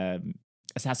it?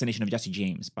 Assassination of Jesse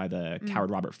James by the coward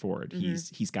Robert Ford.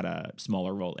 Mm-hmm. He's got a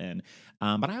smaller role in.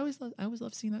 But I always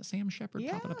love seeing that Sam Shepard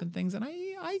popping up in things, and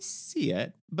I see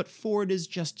it. But Ford is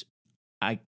just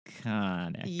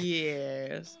iconic.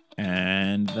 Yes.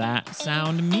 And that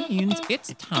sound means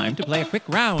it's time to play a quick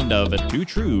round of Two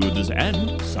Truths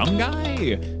and Some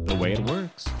Guy. The way it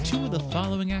works, 2 of the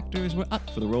following actors were up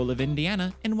for the role of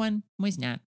Indiana, and 1 was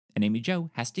not. And Amy Jo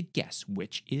has to guess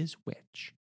which is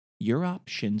which. Your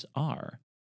options are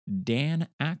Dan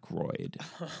Aykroyd,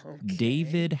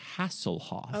 David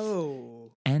Hasselhoff,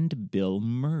 and Bill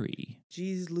Murray.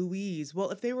 Jeez Louise.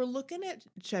 Well, if they were looking at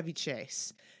Chevy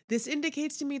Chase, this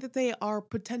indicates to me that they are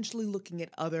potentially looking at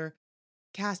other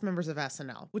cast members of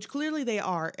SNL, which clearly they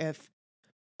are. If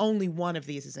only one of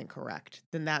these is incorrect,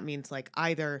 then that means like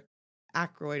either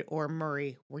Aykroyd or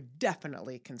Murray were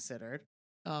definitely considered,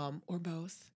 or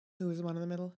both. Who was the one in the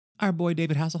middle? Our boy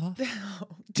David Hasselhoff.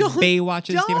 Baywatch's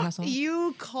David Hasselhoff.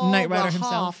 You call Knight Rider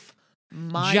himself.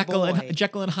 My Jekyll boy.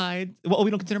 Jekyll and Hyde. Well,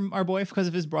 we don't consider him our boy because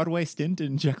of his Broadway stint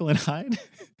in Jekyll and Hyde.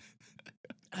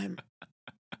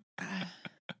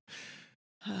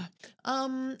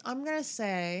 I'm gonna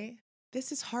say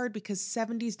this is hard because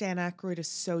 70s Dan Aykroyd is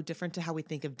so different to how we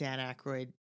think of Dan Aykroyd.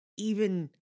 Even,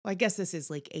 well, I guess this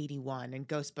is like 81 and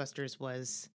Ghostbusters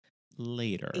was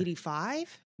later.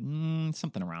 85?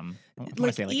 Something around, I want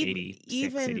to say like 86,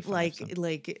 even 85,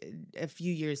 like a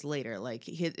few years later, like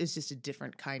it's just a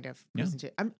different kind of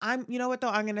presentation. I'm you know what though,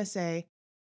 I'm gonna say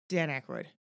Dan Aykroyd.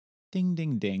 Ding,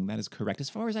 ding, ding. That is correct. As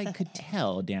far as I could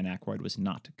tell, Dan Aykroyd was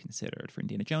not considered for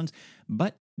Indiana Jones,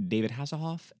 but David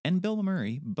Hasselhoff and Bill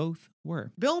Murray both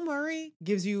were. Bill Murray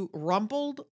gives you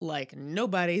rumpled like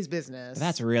nobody's business.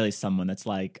 That's really someone that's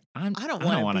like, I don't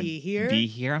want to be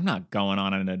here. I'm not going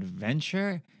on an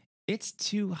adventure. It's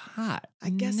too hot. I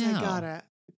guess I gotta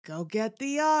go get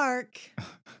the Ark.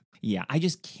 Yeah, I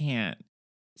just can't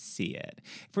see it.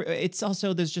 It's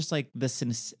also, there's just like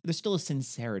there's still a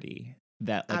sincerity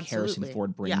that like Harrison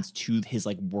Ford brings to his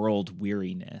like world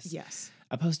weariness. Yes.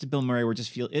 Opposed to Bill Murray, where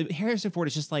Harrison Ford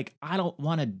is just like, I don't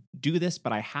want to do this,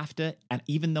 but I have to. And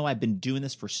even though I've been doing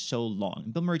this for so long,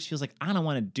 Bill Murray just feels like, I don't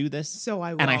want to do this. So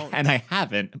I won't. And I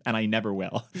haven't, and I never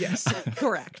will. Yes,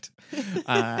 correct.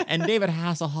 And David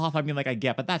Hasselhoff, I mean, like, I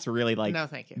get, but that's really like, no,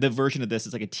 thank you. The version of this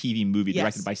is like a TV movie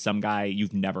directed by some guy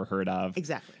you've never heard of.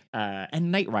 Exactly.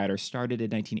 And Knight Rider started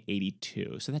in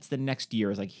 1982. So that's the next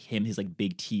year is like his like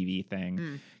big TV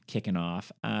thing kicking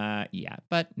off. Yeah,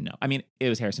 but no, I mean, it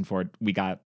was Harrison Ford. We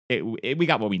got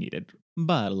what we needed.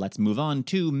 But let's move on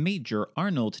to Major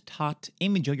Arnold Tott.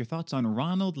 Amy Jo, your thoughts on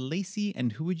Ronald Lacey,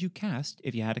 and who would you cast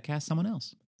if you had to cast someone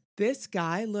else? This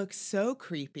guy looks so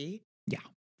creepy. Yeah.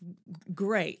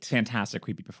 Great. Fantastic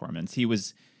creepy performance. He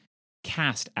was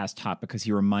cast as Tott because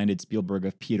he reminded Spielberg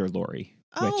of Peter Lorre.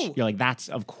 Which you're like, that's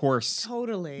of course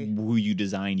totally who you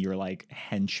design your like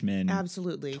henchman.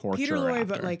 Absolutely. Peter Lorre,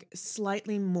 but like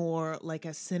slightly more like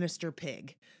a sinister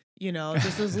pig.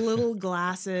 Just those little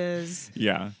glasses.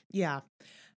 Yeah. Yeah.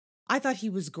 I thought he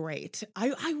was great.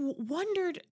 I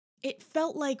wondered, it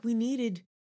felt like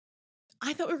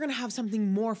I thought we were going to have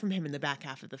something more from him in the back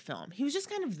half of the film. He was just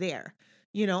kind of there.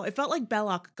 You know, it felt like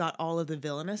Belloq got all of the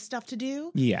villainous stuff to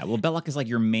do. Yeah, well, Belloq is like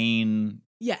your main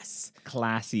Yes.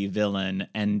 classy villain,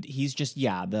 and he's just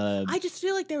I just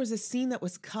feel like there was a scene that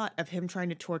was cut of him trying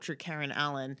to torture Karen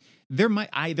Allen. there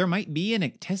might be, and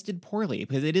it tested poorly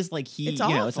because it is like It's it's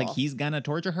like awful. he's gonna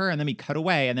torture her, and then we cut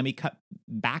away, and then we cut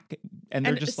back, and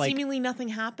they're just like seemingly nothing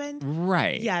happened.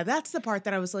 right. Yeah, that's the part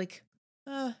that I was like,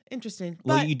 interesting.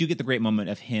 Well, But you do get the great moment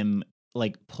of him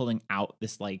like pulling out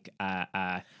this like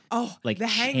like the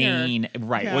chain, hanger.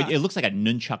 right? Yeah. Well, it looks like a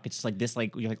nunchuck. It's like this,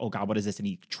 like you're like, oh god, what is this? And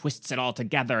he twists it all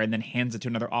together and then hands it to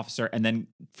another officer, and then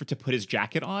to put his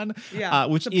jacket on, Yeah,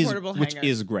 which the is portable which hanger.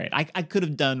 is great. I could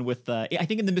have done with I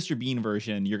think in the Mr. Bean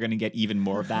version, you're gonna get even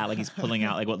more of that. Like he's pulling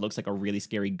out like what looks like a really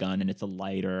scary gun, and it's a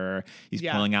lighter. He's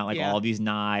Yeah, pulling out like yeah. all these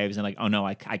knives, and like, oh no,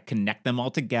 I connect them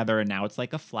all together, and now it's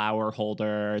like a flower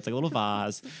holder. It's like a little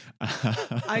vase.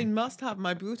 I must have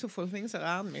my beautiful things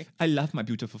around me. I love my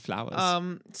beautiful flowers.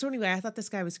 So anyway, I thought this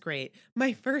guy was great.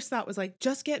 My first thought was like,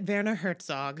 just get Werner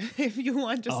Herzog if you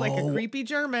want just like a Oh, creepy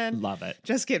German. Love it.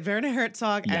 Just get Werner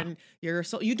Herzog, Yeah. and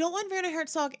you don't want Werner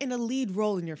Herzog in a lead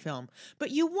role in your film, but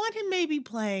you want him maybe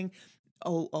playing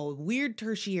a weird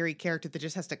tertiary character that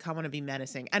just has to come on and be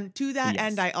menacing. And to that Yes.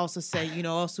 end, I also say,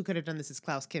 else who could have done this is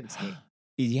Klaus Kinski.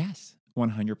 Yes,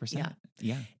 100%.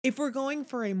 Yeah. If we're going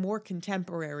for a more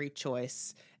contemporary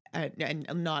choice, and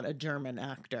not a German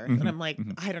actor, Mhm, and I'm like,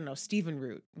 mhm. I don't know, Stephen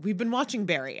Root. We've been watching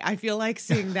Barry. I feel like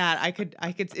seeing that. I could.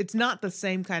 It's not the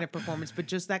same kind of performance, but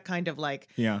just that kind of like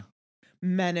Yeah.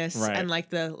 menace Right. and like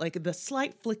the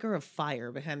slight flicker of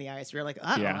fire behind the eyes. You're like,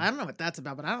 Yeah. I don't know what that's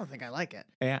about, but I don't think I like it.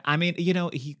 Yeah. I mean,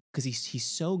 because he's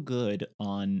so good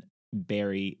on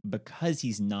Barry because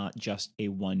he's not just a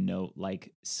one note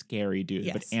like scary dude,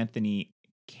 but Yes. Anthony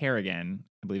Kerrigan,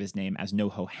 I believe his name, as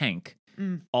NoHo Hank,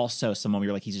 Mm. also someone where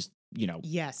you're like, he's just,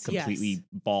 Yes, completely yes.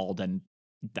 bald, and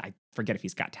I forget if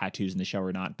he's got tattoos in the show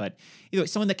or not, but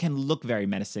someone that can look very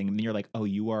menacing, and then you're like, oh,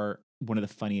 you are one of the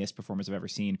funniest performers I've ever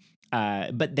seen.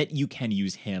 But that you can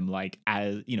use him like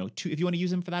as if you want to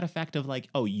use him for that effect of like,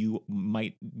 oh, you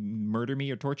might murder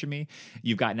me or torture me.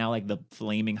 You've got now like the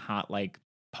flaming hot like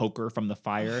poker from the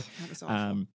fire. That was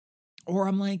awful. Or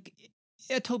I'm like,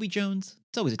 yeah, Toby Jones.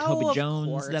 It's always a Oh, Toby of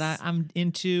Jones that course. I'm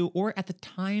into. Or at the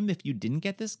time, if you didn't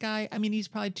get this guy, I mean, he's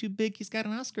probably too big. He's got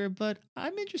an Oscar, but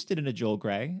I'm interested in a Joel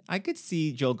Grey. I could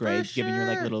see Joel Grey giving you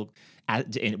like sure. little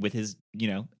with his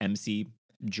MC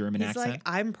German He's accent. like,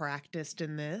 I'm practiced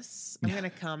in this. I'm gonna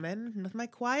come in with my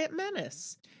quiet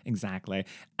menace. Exactly.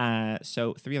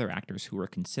 So 3 other actors who were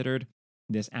considered.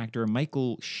 This actor,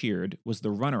 Michael Sheard, was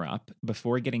the runner-up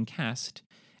before getting cast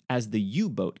as the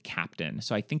U-boat captain.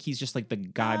 So I think he's just like the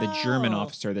guy, the German Oh.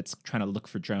 officer that's trying to look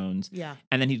for Jones. Yeah.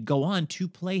 And then he'd go on to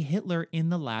play Hitler in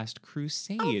The Last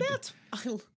Crusade.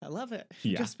 Oh, I love it.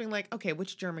 Yeah. Just being like, okay,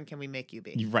 which German can we make you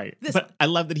be? You're right. This But one. I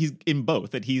love that he's in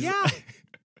both. That he's Yeah.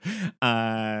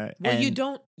 Well, you and-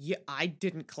 don't. I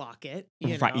didn't clock it.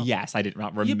 Right. Yes, I did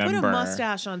not remember. You put a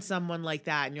mustache on someone like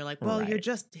that, and you're like, well, you're Right.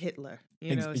 just Hitler.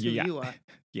 Ex- Is who yeah. you are.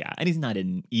 Yeah, and he's not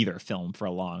in either film for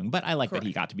long, but I like that he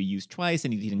Correct. got to be used twice,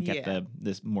 and he didn't get Yeah.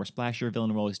 this more splashier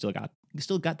villain role. He still got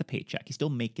the paycheck. He's still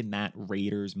making that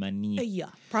Raiders money. Yeah.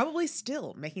 Probably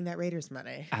still making that Raiders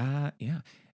money. Yeah.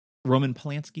 Roman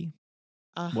Polanski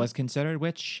Uh-huh. was considered,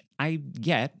 which I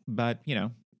get, but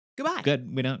Goodbye.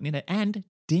 good. We don't need it. And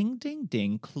ding, ding,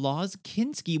 ding, Klaus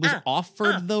Kinski was Uh,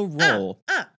 offered the role.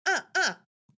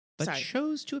 But Sorry.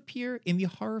 chose to appear in the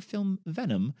horror film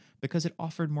Venom because it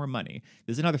offered more money.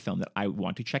 There's another film that I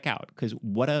want to check out because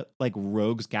what a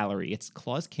rogues gallery. It's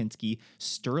Klaus Kinski,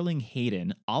 Sterling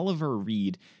Hayden, Oliver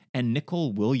Reed, and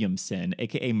Nicole Williamson,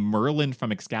 aka Merlin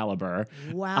from Excalibur,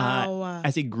 Wow.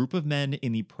 as a group of men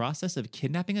in the process of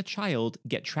kidnapping a child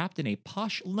get trapped in a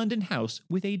posh London house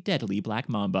with a deadly black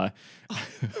mamba.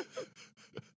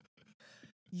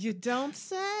 You don't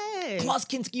say. Klaus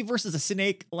Kinski versus a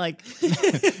snake, like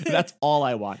that's all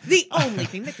I want. The only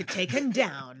thing that could take him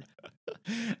down.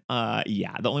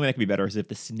 Yeah, the only way that could be better is if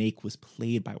the snake was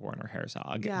played by Werner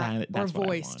Herzog. Yeah, That's or what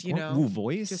voiced, I want. Ooh,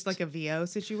 voiced? Just like a VO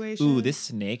situation. Ooh, this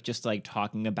snake just like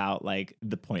talking about like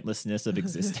the pointlessness of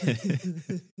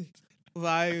existence.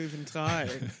 Why even try?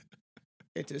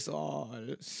 It is all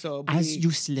so As bleak.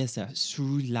 you slither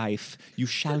through life, you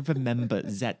shall remember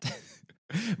that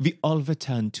we all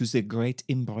return to the great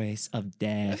embrace of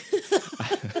death.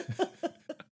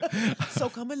 So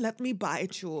come and let me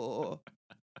bite you.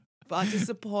 but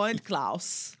disappoint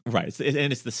Klaus. Right.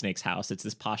 And it's the snake's house. It's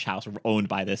this posh house owned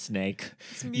by this snake.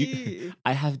 It's me.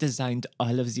 I have designed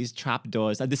all of these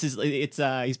trapdoors.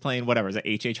 He's playing whatever. Is it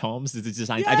H.H. Holmes? It's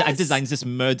designed. Yes. I've designed this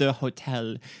murder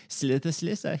hotel. Slither,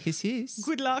 slither, hiss.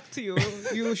 Good luck to you.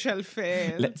 You shall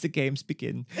fail. Let the games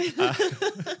begin.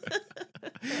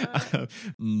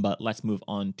 But let's move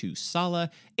on to Sala.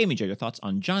 Amy, your thoughts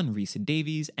on John Rhys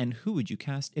Davies, and who would you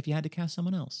cast if you had to cast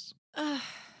someone else?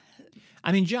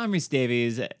 I mean, John Rhys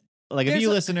Davies, like if you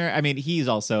listener, I mean, he's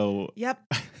also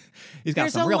he's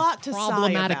got some real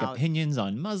problematic opinions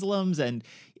on Muslims, and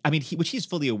I mean, which he's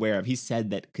fully aware of. He said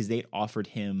that because they offered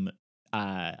him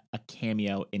a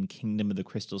cameo in Kingdom of the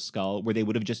Crystal Skull, where they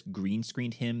would have just green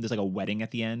screened him. There's like a wedding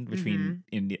at the end between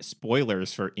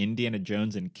spoilers for Indiana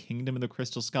Jones and Kingdom of the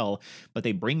Crystal Skull, but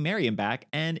they bring Marion back,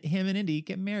 and him and Indy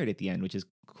get married at the end, which is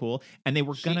cool. And they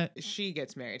were she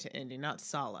gets married to Indy, not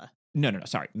Sala. No,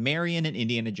 sorry. Marion and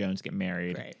Indiana Jones get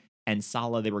married. Right. And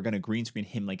Sala, they were going to green screen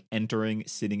him like entering,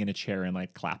 sitting in a chair and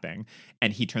like clapping.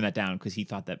 And he turned that down because he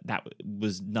thought that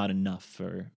was not enough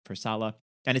for Sala.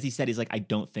 And as he said, he's like, I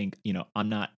don't think, I'm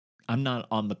not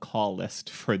on the call list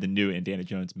for the new Indiana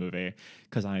Jones movie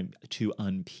because I'm too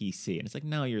un-PC. And it's like,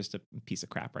 no, you're just a piece of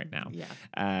crap right now.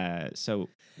 Yeah. So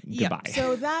goodbye.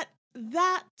 So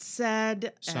that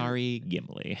said, sorry,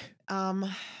 Gimli.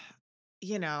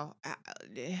 He's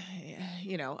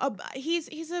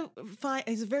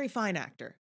a very fine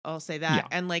actor. I'll say that. Yeah.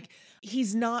 And like,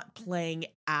 he's not playing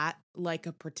at like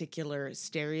a particular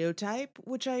stereotype,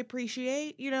 which I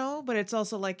appreciate, but it's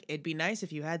also like, it'd be nice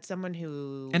if you had someone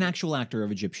an actual actor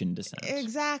of Egyptian descent.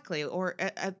 Exactly. Or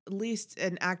at least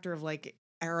an actor of like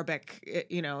Arabic,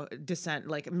 descent,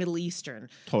 like Middle Eastern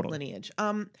lineage.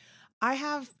 I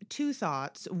have two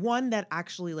thoughts. One that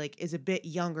actually like is a bit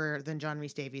younger than John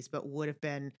Rhys Davies, but would have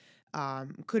been,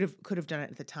 could have done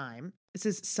it at the time. This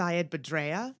is Syed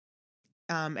Badrea.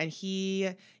 And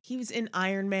he was in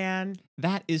Iron Man.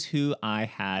 That is who I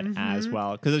had as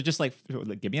well. Because it was just like,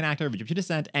 give me an actor of Egyptian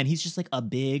descent. And he's just like a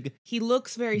big... He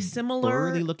looks very similar.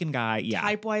 Burly looking guy. Yeah.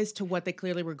 Type-wise to what they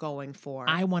clearly were going for.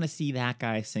 I want to see that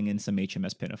guy singing some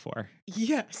HMS Pinafore.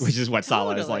 Yes. Which is what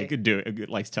Sala is like,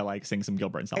 likes to like sing some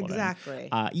Gilbert and Sullivan. Exactly.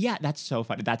 Yeah, that's so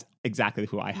funny. That's exactly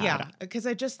who I had. Yeah, because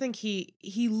I just think he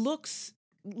looks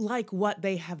like what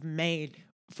they have made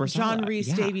for John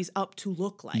Rhys Davies up to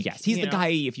look like. Yes, he's the guy,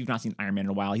 if you've not seen Iron Man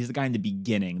in a while, he's the guy in the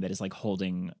beginning that is like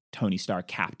holding Tony Stark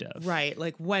captive. Right,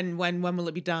 like when will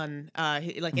it be done?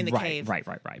 Like in the cave. Right.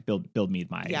 Build me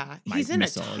my he's in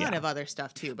missile. A ton of other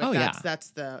stuff too, but that's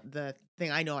the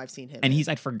thing I know I've seen him. And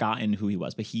I'd forgotten who he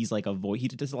was, but he's like he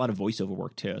does a lot of voiceover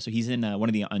work too. So he's in one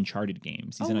of the Uncharted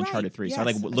games. He's in Uncharted 3. Yes, so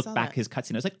I looked back his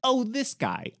cutscene. I was like, oh, this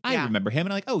guy. I remember him.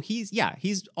 And I'm like, oh, he's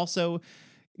also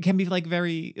can be like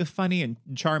very funny and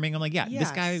charming. I'm like,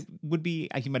 this guy would be.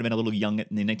 He might have been a little young in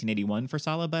 1981 for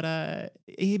Sala, but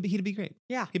he'd be great.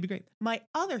 Yeah, he'd be great. My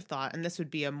other thought, and this would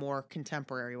be a more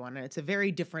contemporary one, and it's a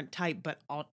very different type, but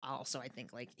also I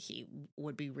think like he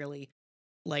would be really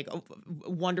like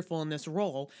wonderful in this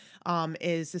role.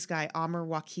 Is this guy Amr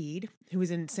Wakid, who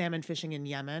was in Salmon Fishing in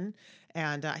Yemen,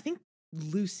 and I think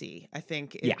Lucy. I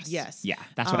think yes, yeah,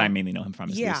 that's what I mainly know him from.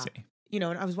 Is Lucy.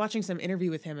 And I was watching some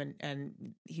interview with him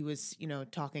and he was,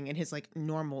 talking in his like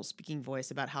normal speaking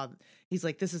voice about how he's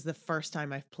like, this is the first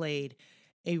time I've played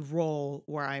a role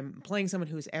where I'm playing someone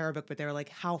who's Arabic, but they're like,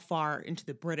 how far into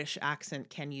the British accent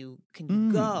can you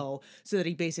go? So that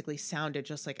he basically sounded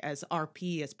just like as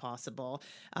RP as possible.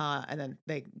 And then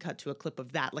they cut to a clip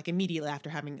of that, like immediately after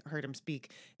having heard him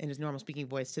speak in his normal speaking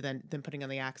voice to then putting on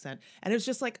the accent. And it was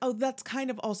just like, oh, that's kind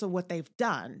of also what they've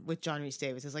done with John Rhys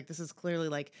Davies. It's like, this is clearly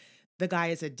like, the guy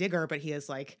is a digger, but he is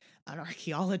like an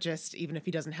archaeologist, even if he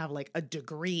doesn't have like a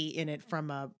degree in it from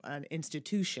an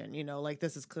institution, like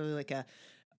this is clearly like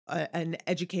an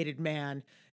educated man,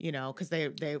 because they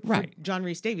John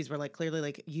Rhys Davies were like clearly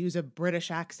like use a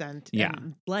British accent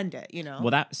and blend it,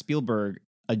 Well, that Spielberg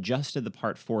adjusted the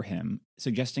part for him,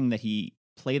 suggesting that he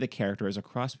play the character as a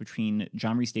cross between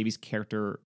John Rhys Davies'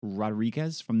 character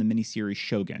Rodriguez from the miniseries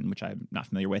Shogun, which I'm not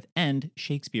familiar with, and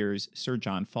Shakespeare's Sir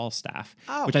John Falstaff,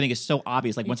 which I think is so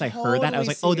obvious. Like once I heard that, I was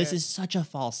like, oh, this is such a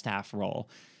Falstaff role,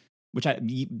 which I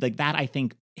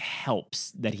think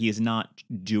helps that he is not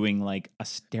doing like a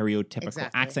stereotypical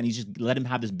accent. He's just let him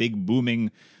have this big booming,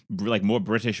 like more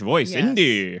British voice,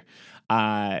 Indy.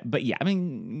 But yeah, I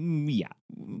mean,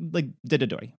 like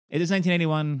Didadoy. It is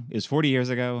 1981. It was 40 years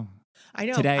ago. I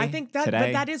know. Today, I think that but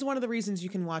that is one of the reasons you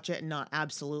can watch it and not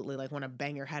absolutely like want to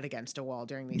bang your head against a wall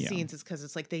during these scenes is because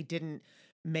it's like they didn't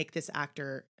make this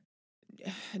actor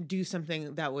do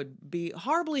something that would be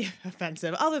horribly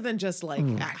offensive, other than just like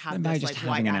have this like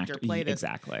white actor play this.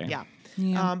 Exactly.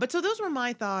 Yeah. But so those were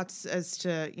my thoughts as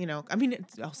to, I mean,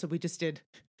 also we just did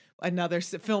another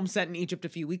film set in Egypt a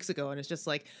few weeks ago, and it's just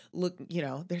like, look,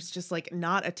 there's just like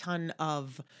not a ton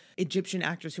of Egyptian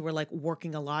actors who are like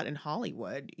working a lot in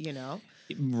Hollywood,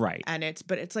 Right. And it's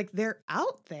like they're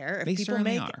out there if They people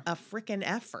certainly make are. a freaking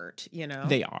effort,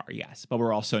 They are, yes. But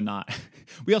we're also not,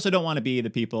 we also don't want to be the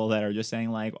people that are just saying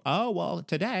like, oh, well,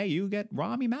 today you get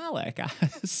Rami Malek.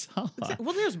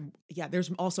 Well,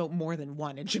 there's also more than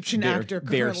one Egyptian actor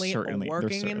currently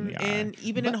working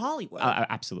in Hollywood.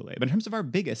 Absolutely. But in terms of our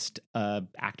biggest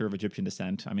actor of Egyptian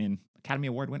descent, I mean, Academy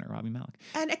Award winner, Rami Malek.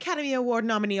 And Academy Award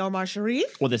nominee Omar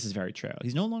Sharif. Well, this is very true.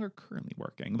 He's no longer currently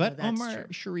working. But Omar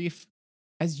Sharif,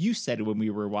 as you said when we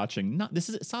were watching,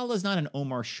 Sallah is not an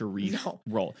Omar Sharif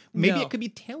role. Maybe it could be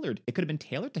tailored. It could have been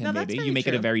tailored to him. Maybe you make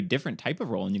it a very different type of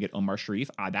role and you get Omar Sharif.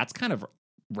 That's kind of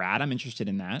rad. I'm interested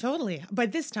in that. Totally.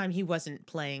 But this time he wasn't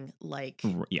playing like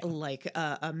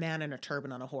a man in a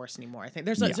turban on a horse anymore. I think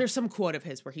there's some quote of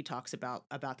his where he talks about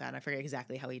that, and I forget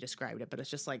exactly how he described it, but it's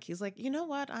just like he's like, you know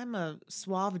what? I'm a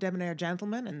suave, debonair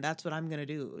gentleman, and that's what I'm gonna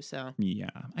do. So yeah,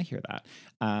 I hear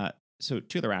that. So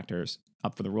two other actors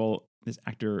up for the role. This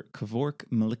actor Kevork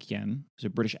Malikian, who's a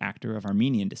British actor of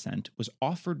Armenian descent, was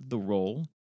offered the role.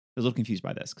 I was a little confused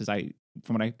by this because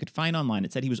from what I could find online,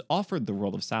 it said he was offered the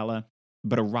role of Sallah,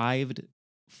 but arrived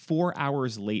 4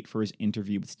 hours late for his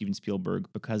interview with Steven Spielberg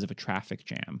because of a traffic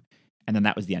jam. And then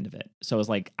that was the end of it. So it was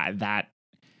like,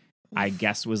 I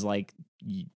guess was like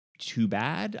too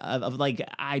bad of like,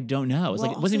 I don't know. It was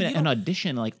like, it wasn't even an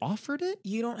audition, like offered it.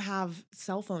 You don't have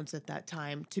cell phones at that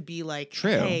time to be like,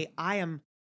 True. Hey,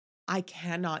 I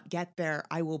cannot get there.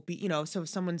 I will be, so if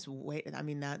someone's waiting, I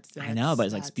mean, that's I know, but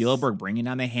it's like Spielberg bringing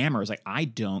down the hammer. It's like, I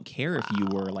don't care if you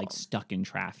were like stuck in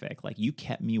traffic. Like you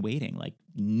kept me waiting. Like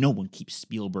no one keeps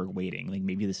Spielberg waiting. Like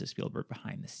maybe this is Spielberg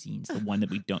behind the scenes, the one that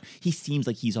we don't. He seems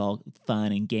like he's all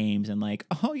fun and games and like,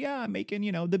 oh yeah, I'm making,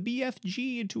 the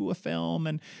BFG into a film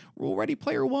and Ready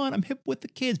Player One. I'm hip with the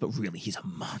kids, but really he's a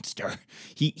monster.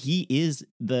 He is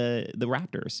the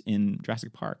raptors in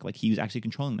Jurassic Park. Like he was actually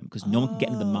controlling them because no one can get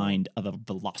into the mind of a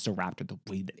velociraptor the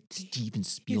way that Steven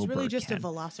Spielberg He's really just can. a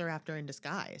velociraptor in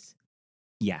disguise.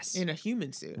 Yes. In a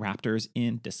human suit. Raptors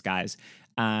in disguise.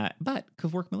 But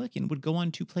Kevork Malikian would go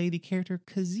on to play the character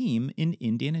Kazim in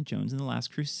Indiana Jones and the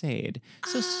Last Crusade.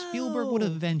 So Spielberg would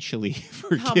eventually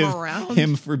forgive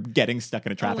him for getting stuck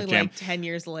in a traffic jam. Like 10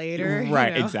 years later.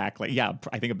 Right, exactly. Yeah,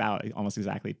 I think almost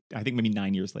exactly. I think maybe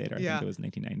 9 years later. I think it was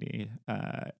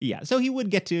 1990. So he would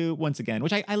get to, once again,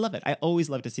 which I love it. I always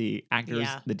love to see actors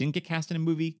that didn't get cast in a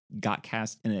movie, got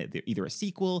cast in either a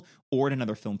sequel or in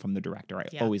another film from the director. I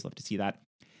always love to see that.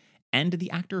 And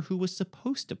the actor who was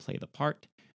supposed to play the part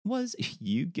was,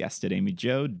 you guessed it, Amy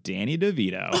Jo, Danny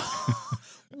DeVito.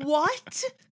 What?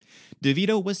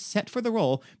 DeVito was set for the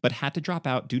role, but had to drop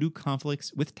out due to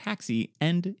conflicts with Taxi,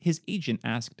 and his agent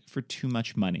asked for too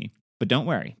much money. But don't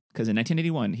worry, because in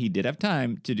 1981, he did have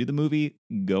time to do the movie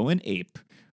Goin' Ape,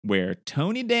 where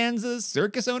Tony Danza's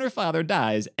circus owner father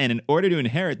dies, and in order to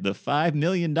inherit the $5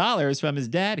 million from his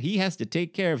dad, he has to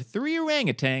take care of 3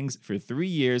 orangutans for 3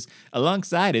 years,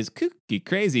 alongside his kooky,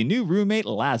 crazy new roommate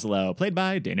Laszlo, played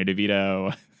by Danny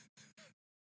DeVito.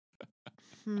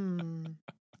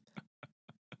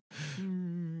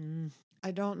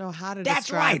 I don't know how to That's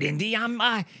describe. right, Indy.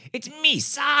 It's me,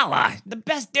 Sallah, the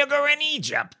best digger in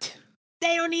Egypt.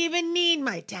 They don't even need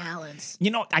my talents.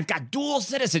 I've got dual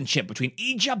citizenship between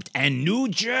Egypt and New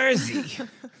Jersey.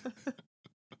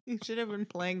 You should have been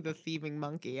playing the thieving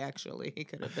monkey, actually. He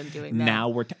could have been doing that.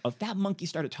 Now if that monkey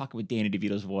started talking with Danny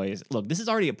DeVito's voice, look, this is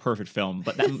already a perfect film,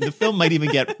 but the film might even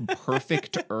get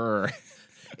perfecter.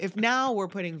 If now we're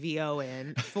putting VO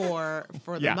in for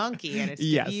the monkey and it's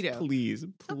DeVito. Yes, please.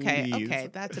 Okay,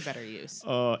 that's a better use.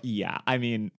 I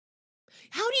mean,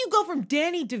 how do you go from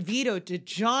Danny DeVito to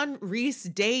John Rhys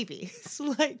Davies?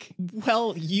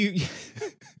 Well, you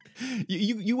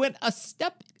went a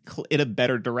step in a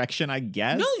better direction, I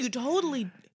guess. No, you totally.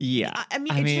 Yeah, I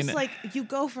mean, it's just like you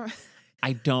go from.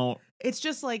 I don't. It's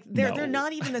just like they're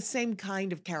not even the same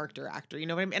kind of character actor, you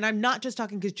know what I mean? And I'm not just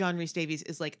talking because John Rhys Davies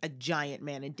is like a giant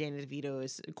man and Danny DeVito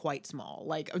is quite small.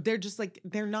 Like they're just like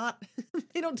they're not.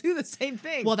 They don't do the same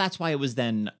thing. Well, that's why it was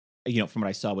then from what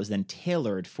I saw, was then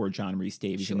tailored for John Rhys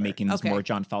Davies Sure. and making this Okay. more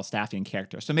John Falstaffian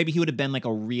character. So maybe he would have been like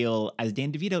a real, as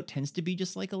Dan DeVito tends to be,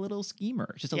 just like a little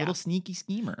schemer, just a Yeah. little sneaky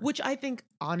schemer. Which I think,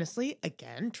 honestly,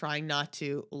 again, trying not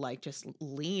to like just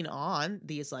lean on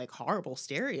these like horrible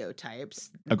stereotypes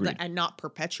Agreed. and not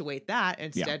perpetuate that.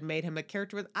 Instead, made him a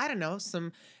character with, I don't know,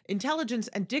 some intelligence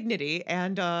and dignity,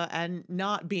 and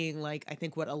not being like, I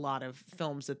think what a lot of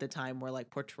films at the time were like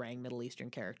portraying Middle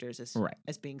Eastern characters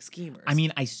as being schemers. I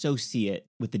mean, I so see it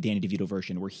with the Danny DeVito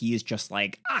version where he is just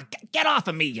like, Get off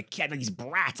of me, you kid! These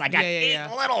brats! I got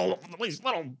these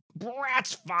little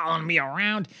brats following me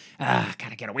around.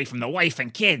 Gotta get away from the wife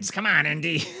and kids. Come on,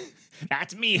 Indy.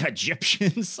 That's me,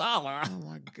 Egyptian Salah. oh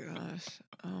my gosh.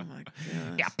 Oh my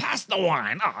gosh. Yeah, pass the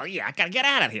wine. Oh yeah, I gotta get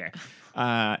out of here.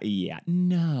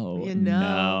 No.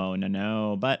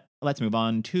 But let's move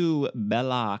on to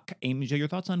Belloc. Amy Jo, your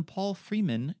thoughts on Paul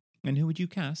Freeman, and who would you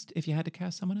cast if you had to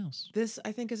cast someone else? This,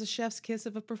 I think, is a chef's kiss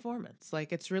of a performance.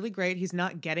 Like, it's really great. He's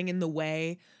not getting in the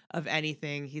way of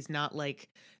anything. He's not like,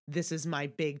 this is my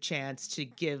big chance to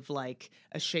give like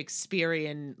a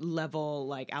Shakespearean level,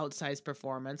 like outsized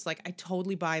performance. Like, I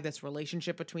totally buy this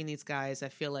relationship between these guys. I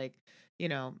feel like,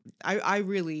 I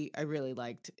really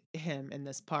liked him in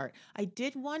this part. I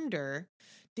did wonder,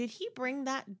 did he bring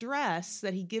that dress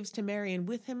that he gives to Marion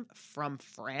with him from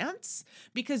France?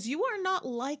 Because you are not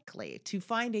likely to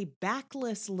find a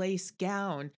backless lace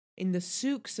gown in the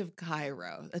souks of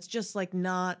Cairo. That's just like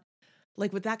not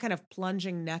like with that kind of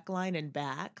plunging neckline and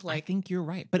back. I Like, think you're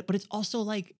right. But it's also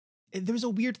like, there was a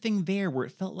weird thing there where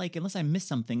it felt like, unless I missed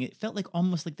something, it felt like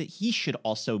almost like that he should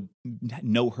also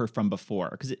know her from before.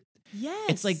 Because yes,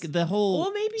 it's like the whole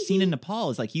Well, maybe scene in Nepal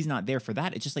is like he's not there for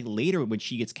that. It's just like later when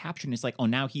she gets captured, and it's like, oh,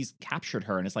 now he's captured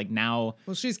her, and it's like now.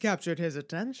 Well, she's captured his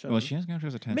attention. Well, she has captured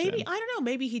his attention. Maybe, I don't know.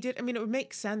 Maybe he did. I mean, it would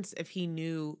make sense if he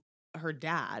knew her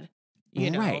dad.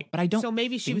 You know? Right, but I don't So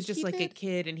maybe she think was just he like a did.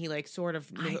 kid, and he like sort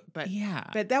of knew, but yeah.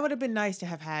 that would have been nice to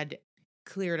have had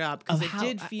cleared up because it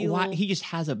did feel. Why, he just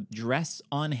has a dress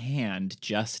on hand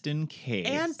just in case.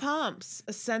 And pumps,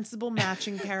 a sensible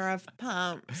matching pair of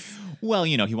pumps. Well,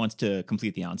 he wants to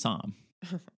complete the ensemble.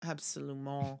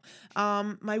 Absolument.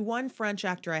 My one French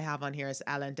actor I have on here is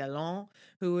Alain Delon,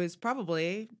 who is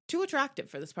probably too attractive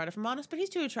for this part, if I'm honest, but he's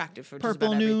too attractive for just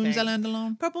Purple about Noons, everything. Alain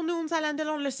Delon. Purple Noons, Alain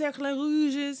Delon, Le Cercle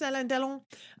Rouge, Alain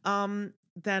Delon.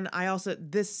 Then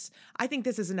I think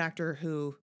this is an actor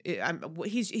who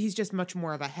he's just much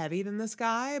more of a heavy than this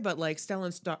guy, but like Stellan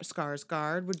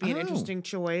Skarsgård would be an interesting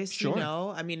choice. Sure.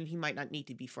 I mean, he might not need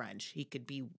to be French. He could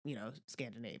be,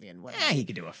 Scandinavian, whatever. Yeah, he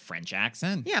could do a French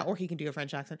accent. Yeah, or he can do a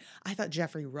French accent. I thought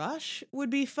Jeffrey Rush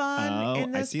would be fun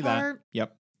in this I see part. that.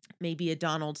 Yep. Maybe a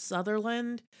Donald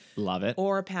Sutherland Love it.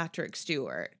 or a Patrick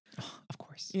Stewart. Oh, of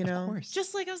course. Of course.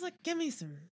 Just like I was like, give me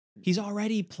some. He's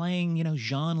already playing,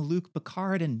 Jean-Luc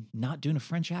Picard and not doing a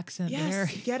French accent there.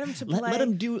 Yes, get him to play. Let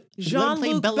him do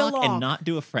Jean-Luc Belloc Belloc and not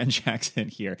do a French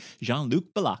accent here.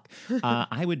 Jean-Luc Belloc.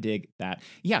 I would dig that.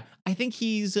 Yeah, I think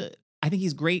he's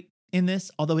great in this.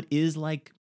 Although it is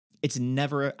like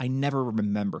I never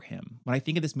remember him. When I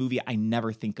think of this movie, I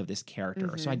never think of this character.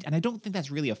 Mm-hmm. So I don't think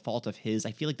that's really a fault of his.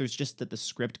 I feel like there's just that the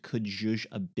script could zhuzh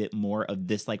a bit more of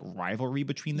this like rivalry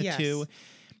between the two.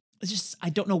 It's just, I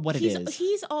don't know what it is.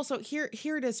 He's also, here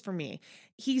it is for me.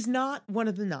 He's not one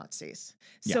of the Nazis.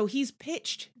 So he's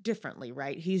pitched differently,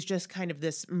 right? He's just kind of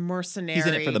this mercenary. He's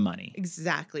in it for the money.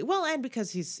 Exactly. Well, and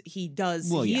because he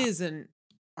is an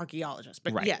archaeologist.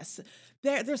 But yes,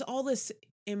 there's all this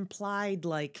implied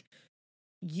like,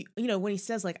 when he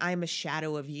says like, I'm a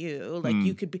shadow of you, like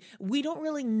you could be, we don't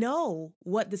really know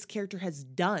what this character has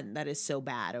done that is so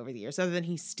bad over the years, other than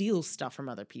he steals stuff from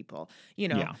other people,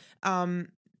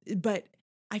 but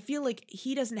I feel like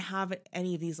he doesn't have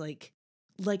any of these like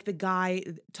the guy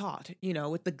Todd,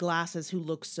 with the glasses who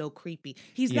looks so creepy.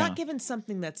 He's not given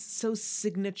something that's so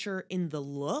signature in the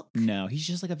look. No, he's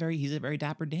just like he's a very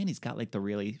dapper Dan. He's got like the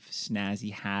really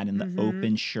snazzy hat and the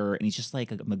open shirt, and he's just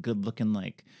like a good looking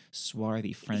like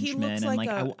swarthy Frenchman. And like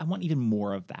I want even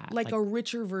more of that. Like a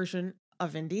richer version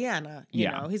of Indiana, you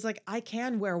know. He's like, I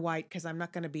can wear white because I'm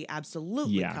not going to be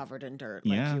absolutely covered in dirt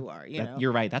like you are, you know.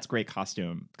 You're right. That's great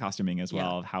costuming as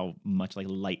well, of how much like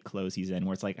light clothes he's in,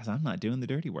 where it's like, I'm not doing the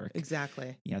dirty work.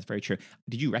 Exactly. Yeah, it's very true.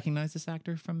 Did you recognize this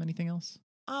actor from anything else?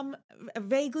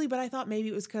 Vaguely, but I thought maybe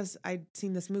it was because I'd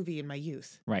seen this movie in my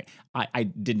youth. Right. I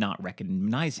did not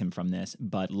recognize him from this,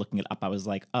 but looking it up, I was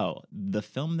like, oh, the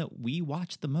film that we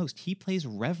watched the most, he plays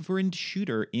Reverend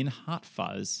Shooter in Hot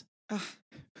Fuzz.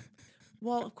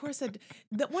 Well, of course, one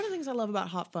of the things I love about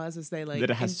Hot Fuzz is they like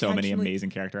that it has so many amazing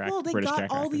British character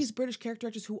actors. All these British character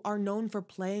actors who are known for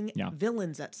playing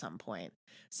villains at some point.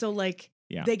 So like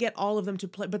Yeah. They get all of them to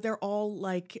play, but they're all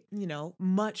like,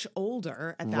 much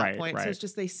older at that point. So it's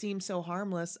just, they seem so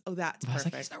harmless. Oh, that's I was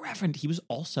perfect. like, he's the Reverend. He was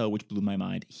also, which blew my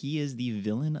mind, he is the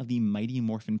villain of the Mighty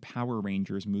Morphin Power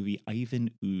Rangers movie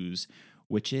Ivan Ooze,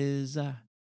 which is,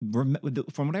 from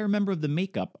what I remember of the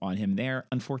makeup on him there,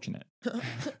 unfortunate. I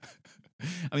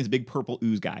mean, he's a big purple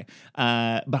ooze guy.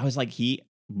 But I was like, I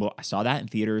saw that in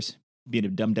theaters, being a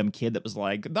dumb kid that was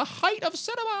like, the height of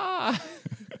cinema.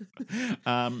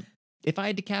 If I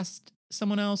had to cast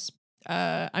someone else,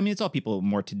 I mean, it's all people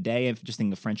more today. If just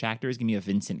thinking of French actors, give me a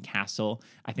Vincent Cassel.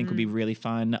 I think would be really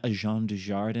fun. A Jean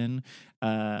Dujardin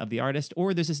of The Artist.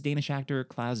 Or there's this Danish actor,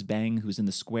 Klaus Bang, who's in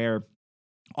The Square.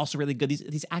 Also really good.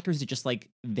 These actors that just like,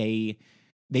 they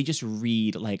just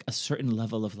read like a certain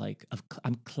level of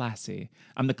I'm classy.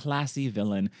 I'm the classy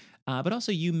villain. But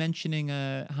also you mentioning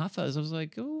Hafez, I was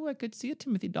like, oh, I could see a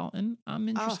Timothy Dalton. I'm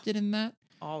interested in that.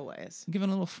 Always. Give it a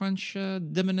little French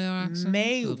debonair accent.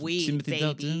 May we,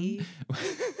 baby.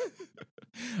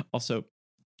 Also,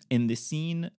 in the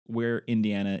scene where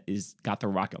Indiana got the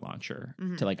rocket launcher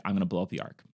to like, I'm going to blow up the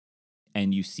Ark.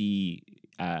 And you see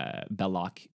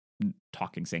Belloc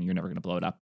talking, saying, you're never going to blow it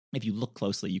up. If you look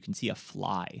closely, you can see a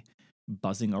fly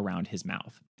buzzing around his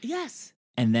mouth. Yes.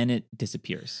 And then it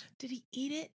disappears. Did he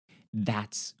eat it?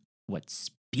 That's what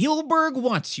Spielberg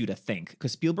wants you to think,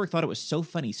 because Spielberg thought it was so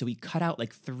funny, so he cut out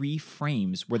like 3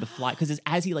 frames where the fly, because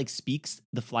as he like speaks,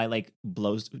 the fly like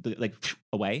blows like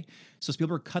away. So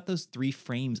Spielberg cut those 3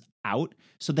 frames out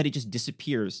so that it just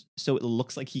disappears, so it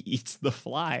looks like he eats the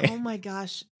fly. Oh my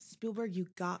gosh, Spielberg, you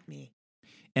got me.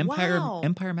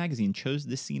 Empire Magazine chose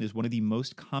this scene as one of the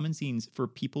most common scenes for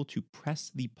people to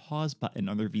press the pause button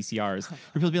on their VCRs. For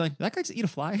people to be like, that guy just eat a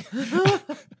fly?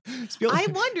 I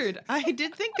wondered. I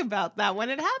did think about that when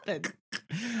it happened.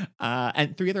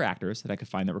 And 3 other actors that I could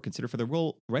find that were considered for the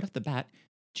role right off the bat.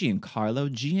 Giancarlo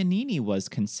Giannini was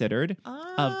considered,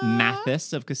 of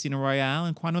Mathis of Casino Royale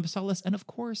and Quantum of Solace, and of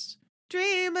course,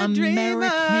 American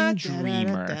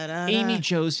Dreamer. Amy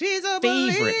Jo's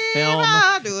favorite film.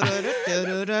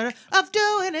 Of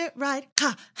doing it right.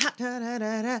 Ha, ha, da, da,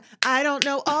 da, da. I don't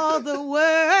know all the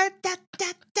words. Da,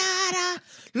 da, da, da.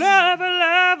 Lover,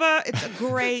 lover. It's a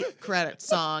great credit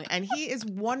song. And he is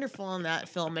wonderful in that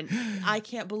film. And I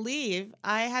can't believe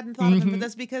I hadn't thought of him for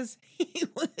this, because he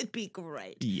would be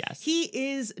great. Yes.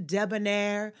 He is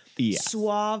debonair,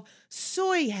 suave,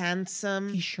 soy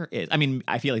handsome. He sure is. I mean,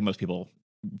 I feel like most people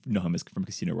know him as from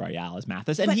Casino Royale as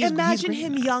Mathis. And but imagine he's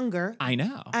him younger. I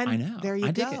know. There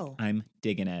you go. I'm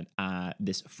digging it.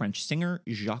 This French singer,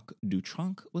 Jacques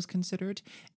Dutronc, was considered,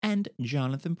 and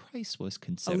Jonathan Pryce was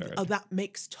considered. Oh, that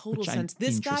makes total sense.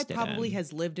 This guy probably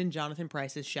has lived in Jonathan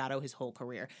Pryce's shadow his whole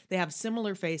career. They have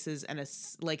similar faces, and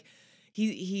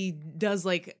he does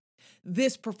like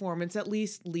this performance at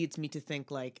least leads me to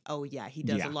think like, oh yeah, he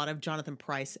does a lot of Jonathan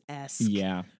Pryce-esque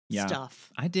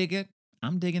stuff. I dig it.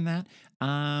 I'm digging that.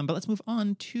 But let's move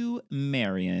on to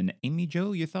Marion. Amy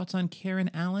Jo, your thoughts on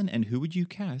Karen Allen, and who would you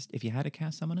cast if you had to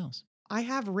cast someone else? I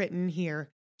have written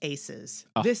here aces.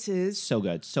 Oh, this is so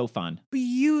good, so fun.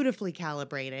 Beautifully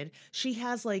calibrated. She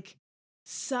has like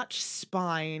such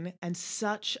spine and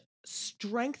such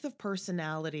strength of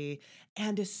personality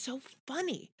and is so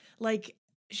funny. Like,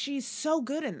 she's so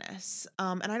good in this.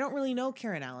 And I don't really know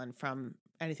Karen Allen from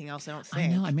anything else, I don't think. I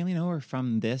know. I mainly know her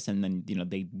from this, and then,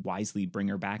 they wisely bring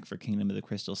her back for Kingdom of the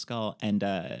Crystal Skull. And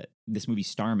this movie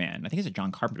Starman, I think it's a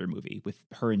John Carpenter movie with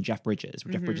her and Jeff Bridges,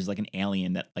 where Jeff Bridges is like an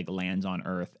alien that like lands on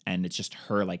Earth, and it's just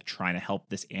her like trying to help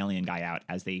this alien guy out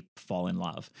as they fall in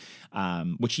love.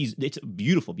 It's a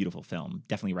beautiful, beautiful film.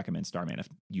 Definitely recommend Starman if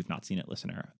you've not seen it,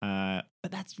 listener.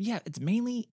 But it's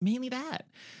mainly that.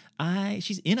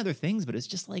 She's in other things, but it's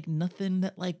just like nothing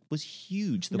that like was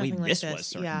huge the way this was,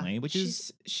 certainly, which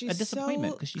is a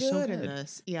disappointment because she's so good in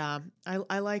this. Yeah,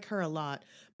 I like her a lot.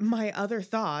 My other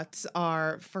thoughts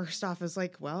are, first off, is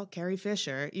like, well, Carrie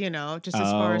Fisher, just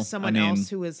as far as someone else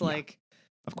who is like,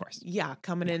 of course,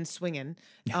 coming in swinging.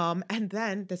 And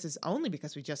then this is only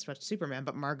because we just watched Superman,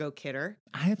 but Margot Kidder,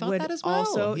 I thought that as well.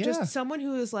 Also, just someone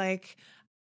who is like,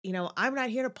 I'm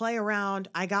not here to play around.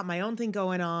 I got my own thing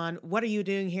going on. What are you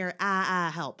doing here?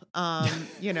 Help.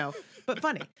 But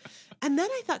funny. And then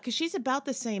I thought, because she's about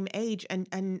the same age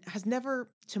and has never,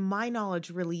 to my knowledge,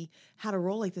 really had a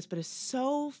role like this, but is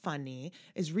so funny,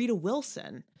 is Rita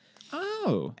Wilson.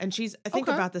 Oh. And she's, I think,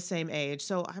 about the same age.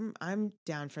 So I'm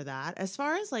down for that. As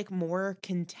far as like more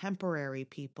contemporary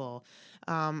people,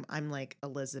 I'm like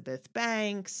Elizabeth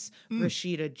Banks,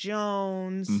 Rashida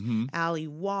Jones, Ali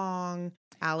Wong,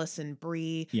 Alison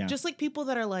Brie. Yeah. Just like people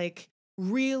that are like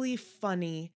really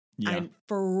funny and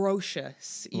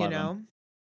ferocious, Love them.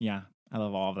 Yeah, I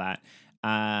love all of that.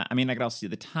 I mean, I could also see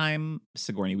The Time,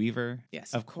 Sigourney Weaver.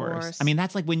 Yes, of course. I mean,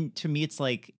 that's like when, to me, it's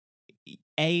like,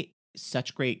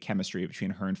 such great chemistry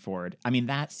between her and Ford. I mean,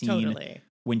 that scene totally.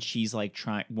 When she's like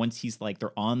once he's like,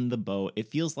 they're on the boat, it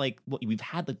feels like we've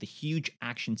had like the huge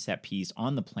action set piece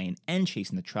on the plane and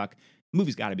chasing the truck.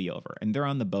 Movie's got to be over. And they're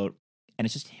on the boat. And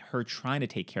it's just her trying to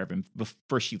take care of him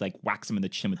before she like whacks him in the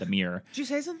chin with the mirror. Did you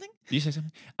say something? Did you say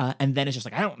something? And then it's just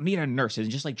like, I don't need a nurse. And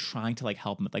just like trying to like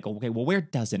help him. Like, okay, well, where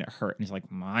doesn't it hurt? And he's like,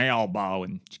 my elbow.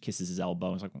 And she kisses his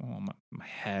elbow. It's like, oh, my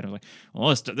head. I was like,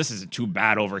 well, this isn't too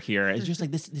bad over here. It's just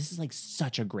like, this is like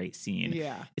such a great scene.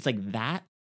 Yeah. It's like that.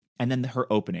 And then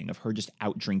her opening of her just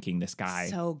out drinking this guy.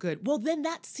 So good. Well, then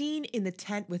that scene in the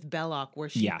tent with Belloc where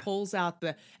she pulls out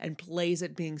and plays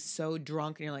it being so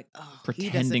drunk, and you're like, oh,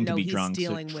 pretending to be drunk,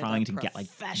 so trying to get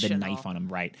like the knife on him,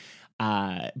 right?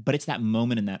 But it's that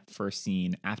moment in that first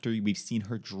scene after we've seen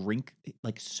her drink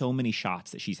like so many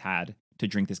shots that she's had to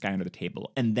drink this guy under the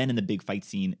table, and then in the big fight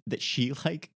scene that she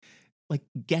like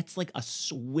gets like a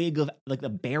swig of like the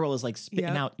barrel is like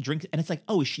spitting out drinks, and it's like,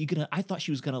 oh, is she gonna? I thought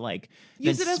she was gonna like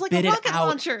use it as like a rocket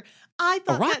launcher. I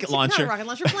thought a rocket launcher,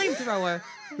 flamethrower,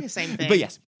 same thing. But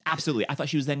yes, absolutely. I thought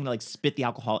she was then gonna like spit the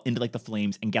alcohol into like the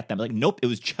flames and get them. Like, nope, it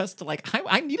was just like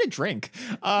I need a drink.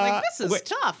 Like, this is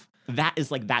tough. That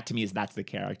is like that to me that's the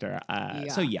character.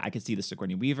 So yeah, I could see the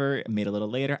Sigourney Weaver made a little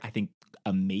later. I think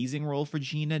amazing role for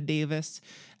Geena Davis.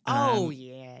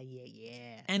 Yeah.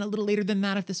 And a little later than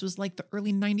that, if this was like the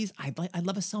early 90s, I'd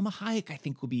love a Selma Hayek. I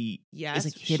think would be is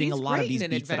like hitting a lot of these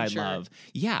beats that I love.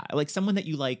 Yeah, like someone that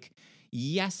you like.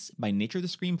 Yes, by nature of the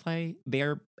screenplay,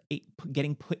 they're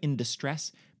getting put in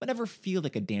distress, but never feel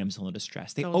like a damsel in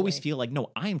distress. They always feel like,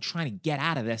 no, I am trying to get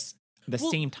out of this.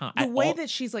 Same time. The way that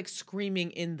she's like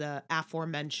screaming in the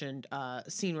aforementioned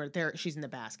scene where she's in the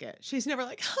basket. She's never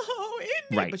like, oh,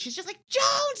 Indy. Right. But she's just like,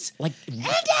 Jones! Like, Indy,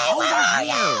 where are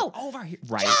you? Over here.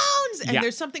 Right. Jones! And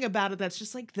there's something about it that's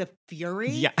just like the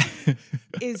fury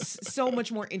is so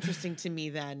much more interesting to me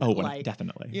than like,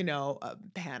 definitely.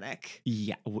 Panic.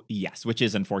 Yeah. Yes. Which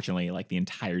is unfortunately like the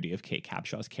entirety of Kate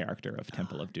Capshaw's character of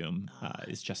Temple of Doom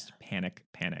is just panic.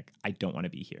 I don't want to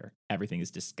be here. Everything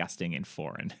is disgusting and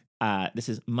foreign. This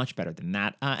is much better than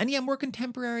that. And yeah, more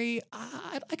contemporary.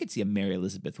 I could see a Mary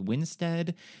Elizabeth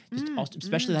Winstead,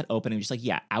 especially that opening, just like,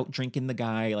 out drinking the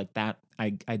guy like that. I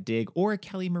dig. Or a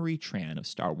Kelly Marie Tran of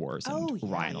Star Wars and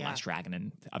Ryan the Last Dragon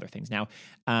and other things. Now,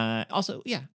 also,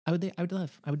 I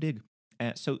would dig.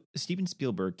 So Steven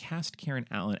Spielberg cast Karen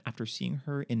Allen after seeing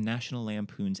her in National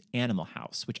Lampoon's Animal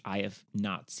House, which I have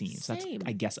not seen. So that's,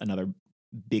 I guess, another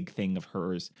big thing of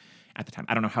hers at the time.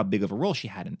 I don't know how big of a role she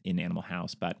had in Animal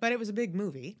House, but it was a big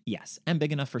movie. Yes, and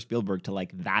big enough for Spielberg to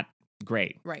like that.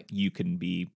 Great, right? You can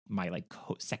be my like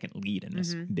second lead in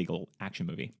this big old action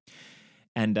movie.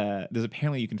 And there's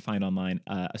apparently you can find online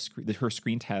her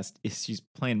screen test is she's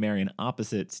playing Marion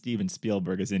opposite Steven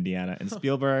Spielberg as Indiana. And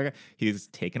Spielberg, he's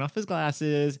taken off his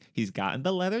glasses, he's gotten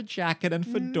the leather jacket and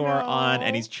fedora on,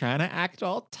 and he's trying to act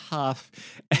all tough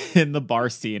in the bar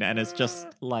scene. And it's just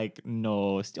like,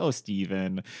 no,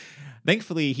 Steven.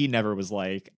 Thankfully, he never was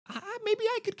like, maybe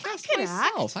I could cast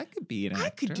myself. I could be an actor. I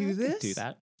could do this. I could do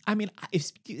that. I mean,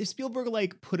 if Spielberg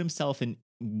like put himself in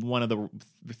one of the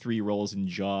three roles in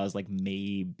Jaws, like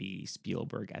maybe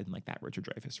Spielberg as like that Richard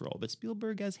Dreyfuss role, but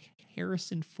Spielberg as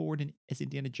Harrison Ford as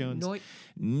Indiana Jones.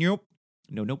 Nope.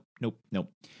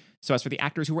 So as for the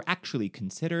actors who were actually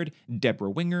considered,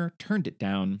 Deborah Winger turned it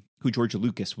down, who George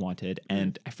Lucas wanted,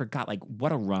 and I forgot like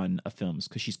what a run of films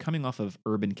because she's coming off of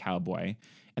Urban Cowboy,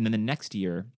 and then the next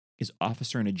year is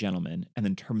Officer and a Gentleman, and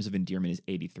then Terms of Endearment is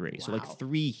 83. Wow. So like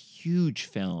three huge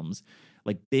films,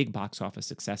 like big box office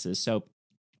successes. So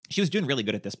she was doing really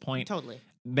good at this point. Totally.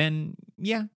 Then,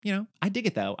 I dig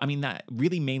it though. I mean, that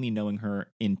really mainly knowing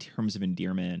her in Terms of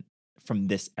Endearment from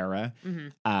this era,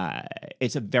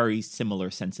 it's a very similar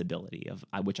sensibility of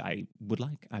which I would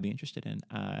like. I'd be interested in.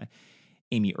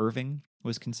 Amy Irving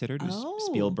was considered, was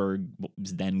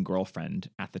Spielberg's then girlfriend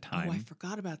at the time. Oh, I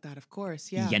forgot about that. Of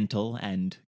course, yeah. Yentl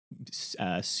and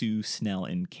Sue Snell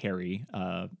and Carrie,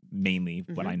 mainly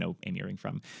what I know Amy Irving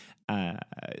from.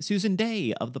 Susan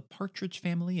Day of the Partridge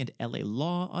Family and L.A.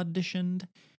 Law auditioned.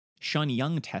 Sean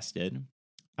Young tested,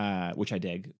 which I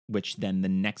dig, which then the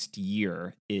next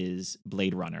year is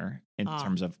Blade Runner in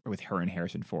terms of with her and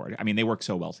Harrison Ford. I mean, they work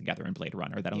so well together in Blade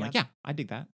Runner that I'm like, I dig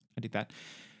that.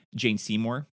 Jane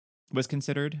Seymour was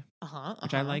considered,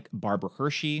 which I like. Barbara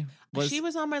Hershey was. She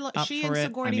was on my list. She and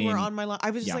Sigourney were on my list.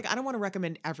 I was just like, I don't want to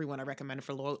recommend everyone I recommended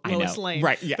for Lois Lane.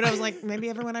 Right. Yeah. But I was like, maybe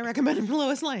everyone I recommended for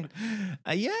Lois Lane.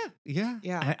 Yeah.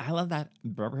 I love that.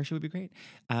 Barbara Hershey would be great.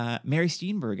 Mary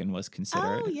Steenburgen was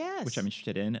considered. Oh, yes. Which I'm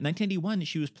interested in. In 1981,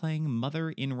 she was playing Mother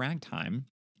in Ragtime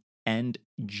and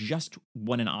just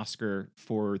won an Oscar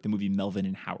for the movie Melvin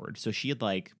and Howard. So she had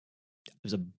it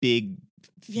was a big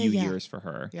few years for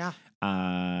her. Yeah.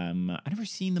 I've never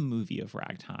seen the movie of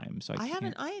Ragtime, so I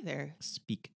haven't either.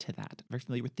 Speak to that. Very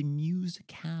familiar with the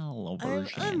musical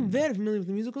version. I'm very familiar with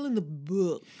the musical and the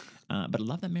book. But I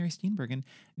love that Mary Steenburgen.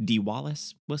 Dee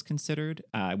Wallace was considered,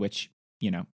 which,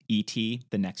 E.T.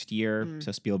 the next year.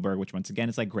 So Spielberg, which once again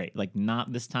is great.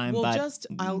 Not this time, but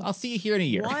I'll see you here in a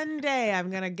year. One day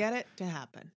I'm going to get it to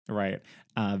happen. Right.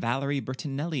 Valerie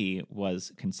Bertinelli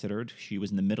was considered. She was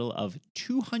in the middle of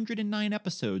 209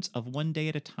 episodes of One Day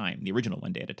at a Time, the original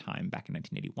One Day at a Time back in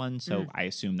 1981. So I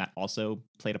assume that also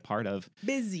played a part of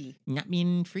busy not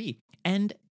being free.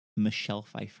 And Michelle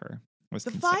Pfeiffer was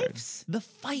considered. Fifes? The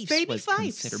Fifes Baby was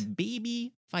Fifes. considered.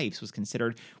 Baby Fifes was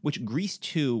considered, which Grease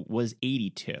 2 was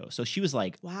 82. So she was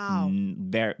wow.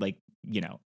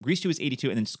 Grease 2 was 82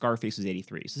 and then Scarface was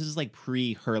 83. So this is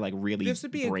pre her really This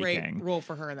would be breaking. a great role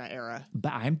for her in that era.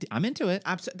 But I'm into it.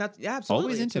 Absolutely.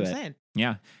 Always into it. Saying.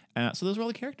 Yeah. So those were all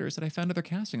the characters that I found other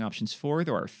casting options for.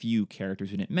 There are a few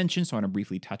characters we didn't mention, so I want to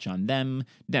briefly touch on them.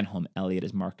 Denholm Elliott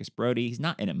is Marcus Brody. He's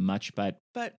not in it much, but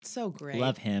so great.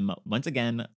 Love him. Once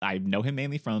again, I know him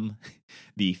mainly from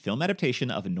the film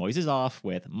adaptation of Noises Off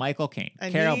with Michael Caine,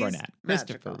 Carol Burnett,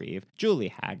 Christopher Reeve,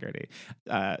 Julie Haggerty,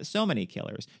 so many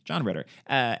killers, John Ritter.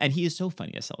 And he is so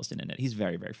funny as Celestin in it. He's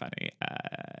very, very funny,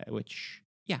 which,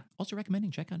 also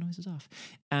recommending. Check out Noises Off.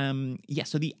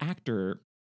 So the actor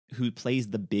who plays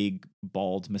the big,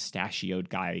 bald, mustachioed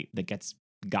guy that gets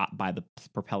got by the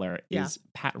propeller is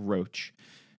Pat Roach,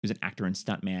 who's an actor and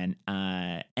stuntman.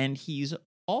 And he's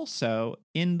also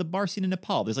in the bar scene in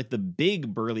Nepal. There's the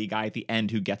big burly guy at the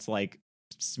end who gets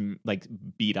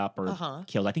beat up or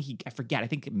killed. I forget. I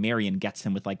think Marion gets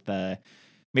him with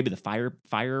maybe the fire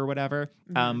or whatever.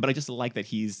 But I just like that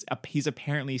he's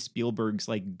apparently Spielberg's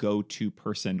go-to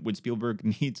person when Spielberg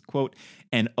needs, quote,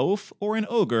 an oaf or an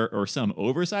ogre or some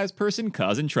oversized person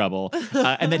causing trouble.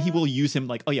 And then he will use him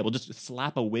we'll just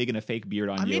slap a wig and a fake beard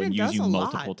on you and use you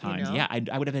multiple times. Yeah,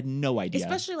 I would have had no idea.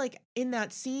 Especially in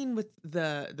that scene with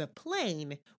the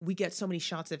plane, we get so many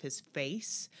shots of his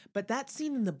face. But that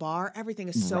scene in the bar, everything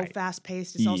is so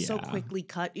fast-paced. It's all so quickly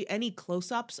cut. Any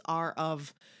close-ups are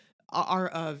of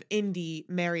Indy,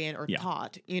 Marion, or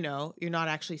Todd. You're not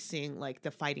actually seeing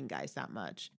the fighting guys that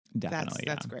much. Definitely.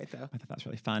 That's great, though. I thought that's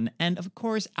really fun. And of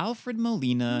course, Alfred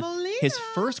Molina. His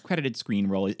first credited screen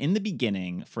role is in the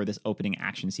beginning for this opening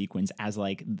action sequence as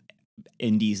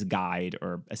Indy's guide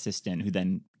or assistant, who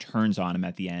then turns on him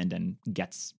at the end and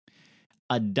gets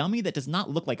a dummy that does not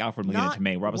look like Alfred Molina to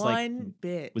me. Where I was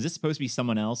bit. Was this supposed to be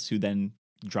someone else who then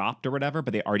dropped or whatever,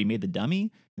 but they already made the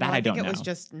dummy? I don't know. It was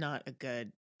just not a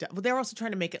good. Well, they were also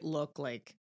trying to make it look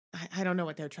like, I don't know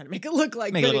what they were trying to make it look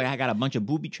like. Make it look like I got a bunch of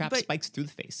booby trap spikes through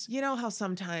the face. You know how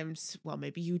sometimes, well,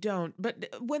 maybe you don't, but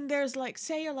when there's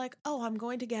say you're oh, I'm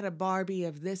going to get a Barbie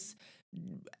of this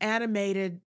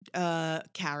animated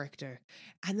character,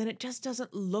 and then it just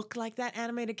doesn't look like that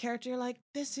animated character, you're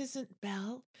this isn't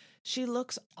Belle. She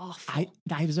looks awful.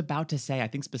 I was about to say, I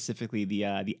think specifically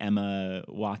the Emma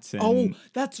Watson. Oh,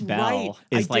 that's Belle right.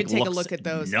 I did take a look at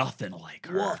those. Nothing like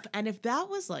her. Woof. And if that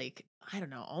was I don't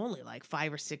know, only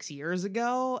 5 or 6 years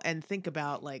ago, and think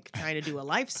about trying to do a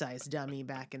life-size dummy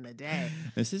back in the day.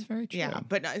 This is very true. Yeah,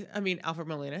 but I mean, Alfred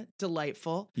Molina,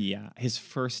 delightful. Yeah, his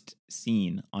first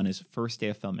scene on his first day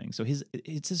of filming. So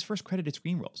it's his first credited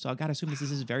screen role. So I got to assume this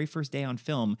is his very first day on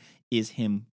film, is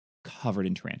him covered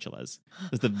in tarantulas.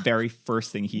 That's the very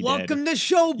first thing he did. Welcome to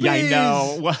showbiz. Yeah, I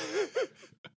know.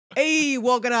 Hey,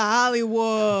 welcome to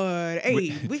Hollywood.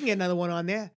 Hey, we can get another one on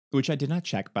there. Which I did not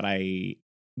check, but I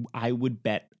would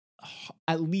bet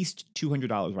at least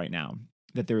 $200 right now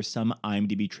that there is some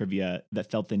IMDb trivia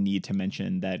that felt the need to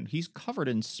mention that he's covered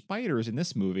in spiders in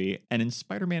this movie, and in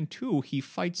Spider-Man 2, he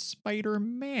fights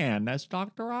Spider-Man as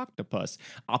Dr. Octopus.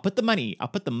 I'll put the money on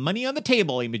the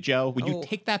table, Amy Jo. Would you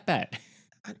take that bet?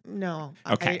 No.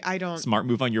 Okay. I don't. Smart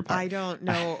move on your part. I don't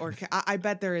know. Or I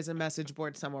bet there is a message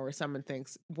board somewhere where someone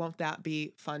thinks, won't that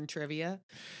be fun trivia?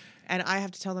 And I have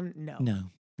to tell them no.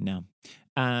 No.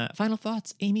 Final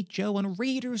thoughts, Amy Jo, on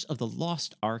Raiders of the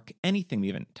Lost Ark. Anything we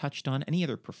haven't touched on? Any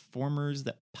other performers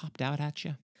that popped out at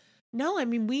you? No, I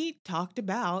mean, we talked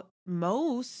about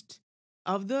most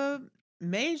of the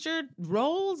major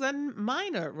roles and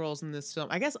minor roles in this film.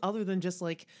 I guess other than just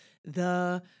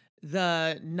the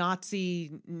the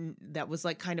Nazi that was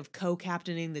like kind of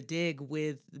co-captaining the dig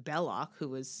with Belloc, who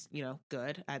was,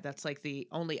 good. That's like the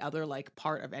only other like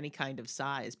part of any kind of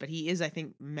size. But he is, I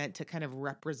think, meant to kind of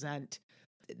represent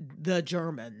the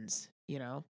Germans,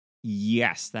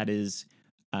 Yes, that is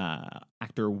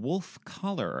actor Wolf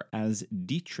Koller as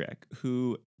Dietrich,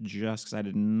 who just because I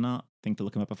did not think to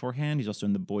look him up beforehand. He's also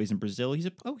in The Boys in Brazil. He's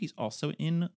also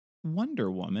in Wonder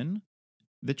Woman,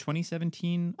 the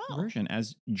 2017 version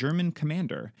as German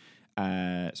commander.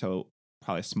 So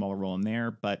probably a smaller role in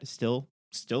there, but still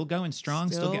going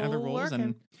strong, still getting other roles. Working.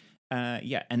 And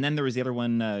and then there was the other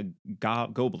one,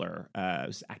 Gobler,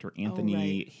 was actor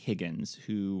Anthony Higgins,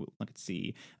 who, let's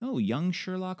see, young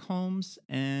Sherlock Holmes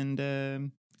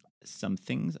and some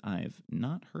things I've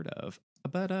not heard of.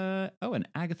 But, and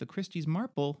Agatha Christie's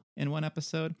Marple in one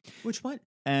episode. Which one?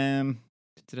 He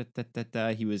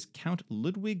was Count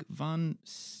Ludwig von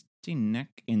Steineck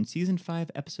in season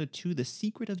 5, episode 2, The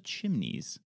Secret of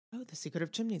Chimneys. Oh, The Secret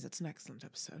of Chimneys. It's an excellent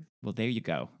episode. Well, there you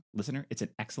go. Listener, it's an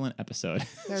excellent episode.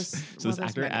 This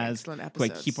actor as, who I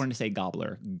keep wanting to say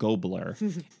Gobler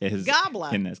is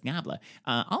Gobbler. in this. Gobbler.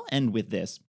 I'll end with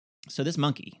this. So this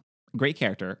monkey, great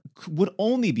character, would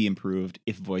only be improved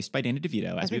if voiced by Danny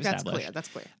DeVito, as we've established. That's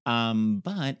clear.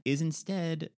 But is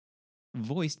instead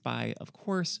voiced by, of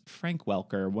course, Frank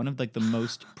Welker, one of like the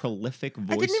most prolific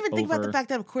voice. I didn't even think about the fact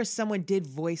that, of course, someone did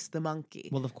voice the monkey.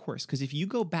 Well, of course, because if you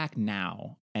go back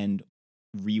now and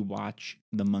rewatch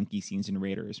the monkey scenes in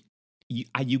Raiders,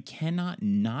 you cannot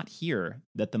not hear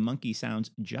that the monkey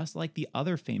sounds just like the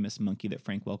other famous monkey that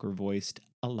Frank Welker voiced,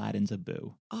 Aladdin's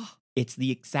Abu. Oh, it's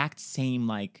the exact same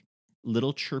like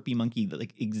little chirpy monkey that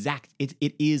like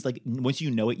it is like once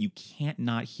you know it, you can't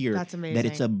not hear that's amazing. That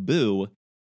it's Abu.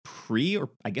 Pre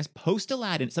or I guess post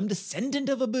Aladdin, some descendant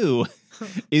of Abu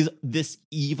is this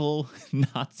evil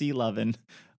Nazi loving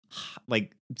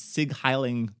like Sig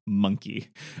Heiling monkey.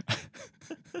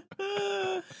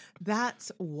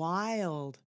 That's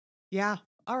wild. Yeah.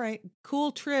 All right.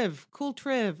 Cool triv.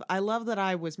 I love that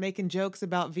I was making jokes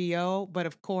about VO, but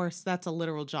of course that's a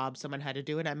literal job someone had to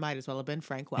do, and I might as well have been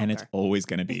Frank Welker. And it's always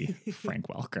going to be Frank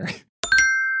Welker.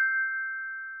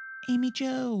 Amy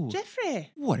Jo.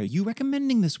 Jeffrey. What are you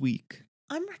recommending this week?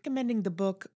 I'm recommending the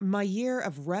book My Year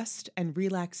of Rest and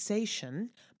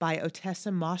Relaxation by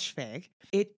Ottessa Moshfegh.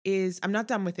 It is, I'm not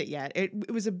done with it yet.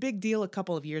 It was a big deal a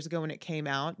couple of years ago when it came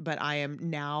out, but I am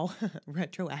now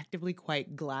retroactively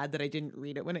quite glad that I didn't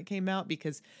read it when it came out,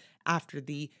 because after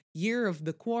the year of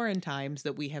the quarantines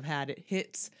that we have had, it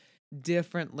hits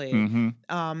differently.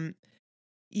 Mm-hmm.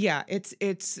 Yeah,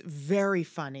 it's very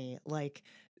funny, like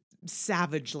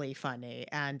savagely funny.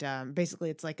 And basically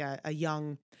it's like a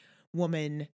young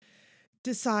woman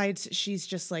decides she's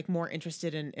just like more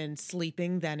interested in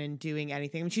sleeping than in doing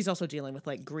anything. I mean, she's also dealing with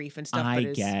like grief and stuff. I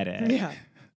get it. Yeah.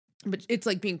 But it's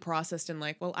like being processed and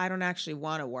like, well, I don't actually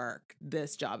want to work.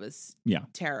 This job is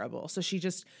terrible. So she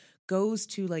just goes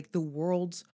to like the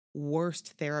world's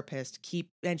worst therapist,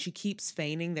 and she keeps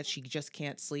feigning that she just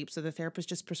can't sleep. So the therapist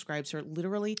just prescribes her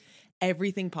literally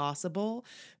everything possible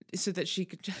so that she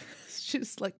could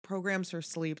just like programs her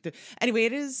sleep. Anyway,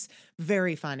 it is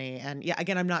very funny. And yeah,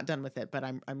 again, I'm not done with it, but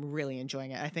I'm really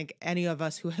enjoying it. I think any of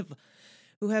us who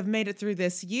have made it through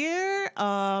this year,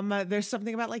 there's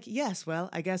something about like, yes, well,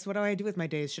 I guess what do I do with my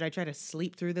days? Should I try to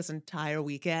sleep through this entire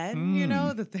weekend? You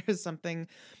know, that there's something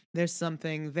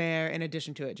there in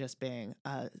addition to it just being,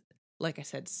 like I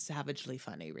said, savagely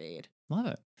funny read. Love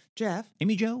it. Jeff.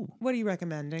 Amy Jo. What are you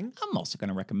recommending? I'm also going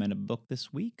to recommend a book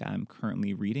this week. I'm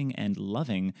currently reading and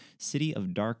loving City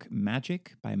of Dark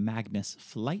Magic by Magnus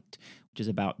Flight, which is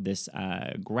about this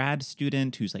grad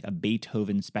student who's like a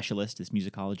Beethoven specialist, this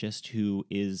musicologist who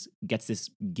gets this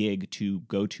gig to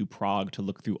go to Prague to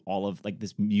look through all of like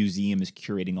this museum is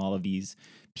curating all of these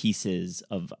pieces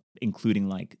of including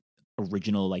like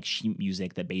original like sheet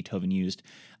music that Beethoven used.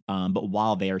 But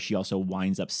while there, she also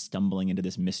winds up stumbling into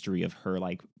this mystery of her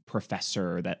like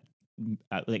professor that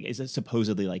like is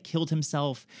supposedly like killed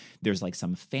himself. There's like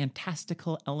some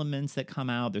fantastical elements that come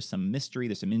out. There's some mystery.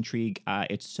 There's some intrigue.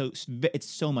 It's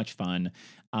so much fun.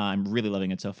 I'm really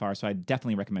loving it so far. So I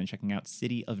definitely recommend checking out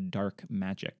City of Dark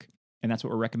Magic. And that's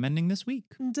what we're recommending this week.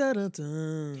 Da, da,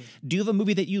 da. Do you have a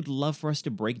movie that you'd love for us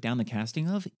to break down the casting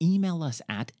of? Email us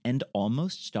at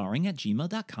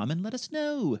andalmoststarring@gmail.com and let us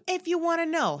know. If you want to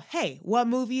know, hey, what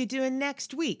movie you doing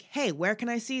next week? Hey, where can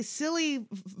I see silly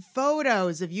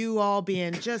photos of you all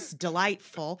being just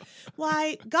delightful?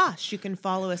 Why, gosh, you can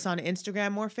follow us on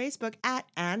Instagram or Facebook at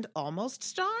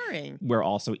 @andalmoststarring. Where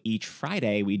also each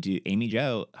Friday Amy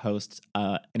Jo hosts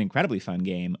an incredibly fun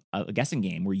game, a guessing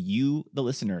game where you, the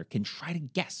listener, can try to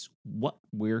guess what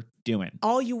we're doing.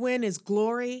 All you win is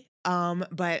glory.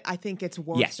 But I think it's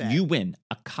worth it. Yes, you win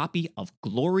a copy of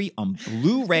Glory on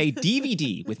Blu-ray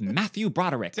DVD with Matthew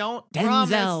Broderick,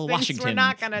 Denzel Washington, we're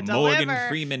not gonna Morgan deliver.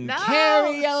 Freeman, No.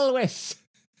 Cary Elwes.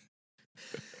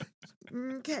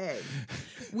 Okay.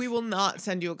 We will not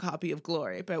send you a copy of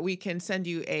Glory, but we can send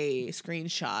you a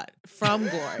screenshot from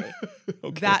Glory.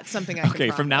 Okay. That's something I can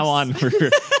promise. From now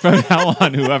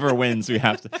on, whoever wins,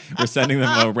 we're sending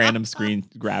them a random screen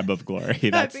grab of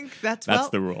Glory. I think that's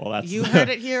the rule. You heard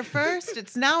it here first.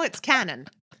 It's canon.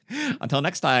 Until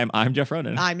next time, I'm Jeff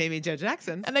Ronan. I'm Amy Jo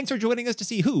Jackson. And thanks for joining us to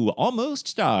see who almost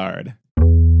starred.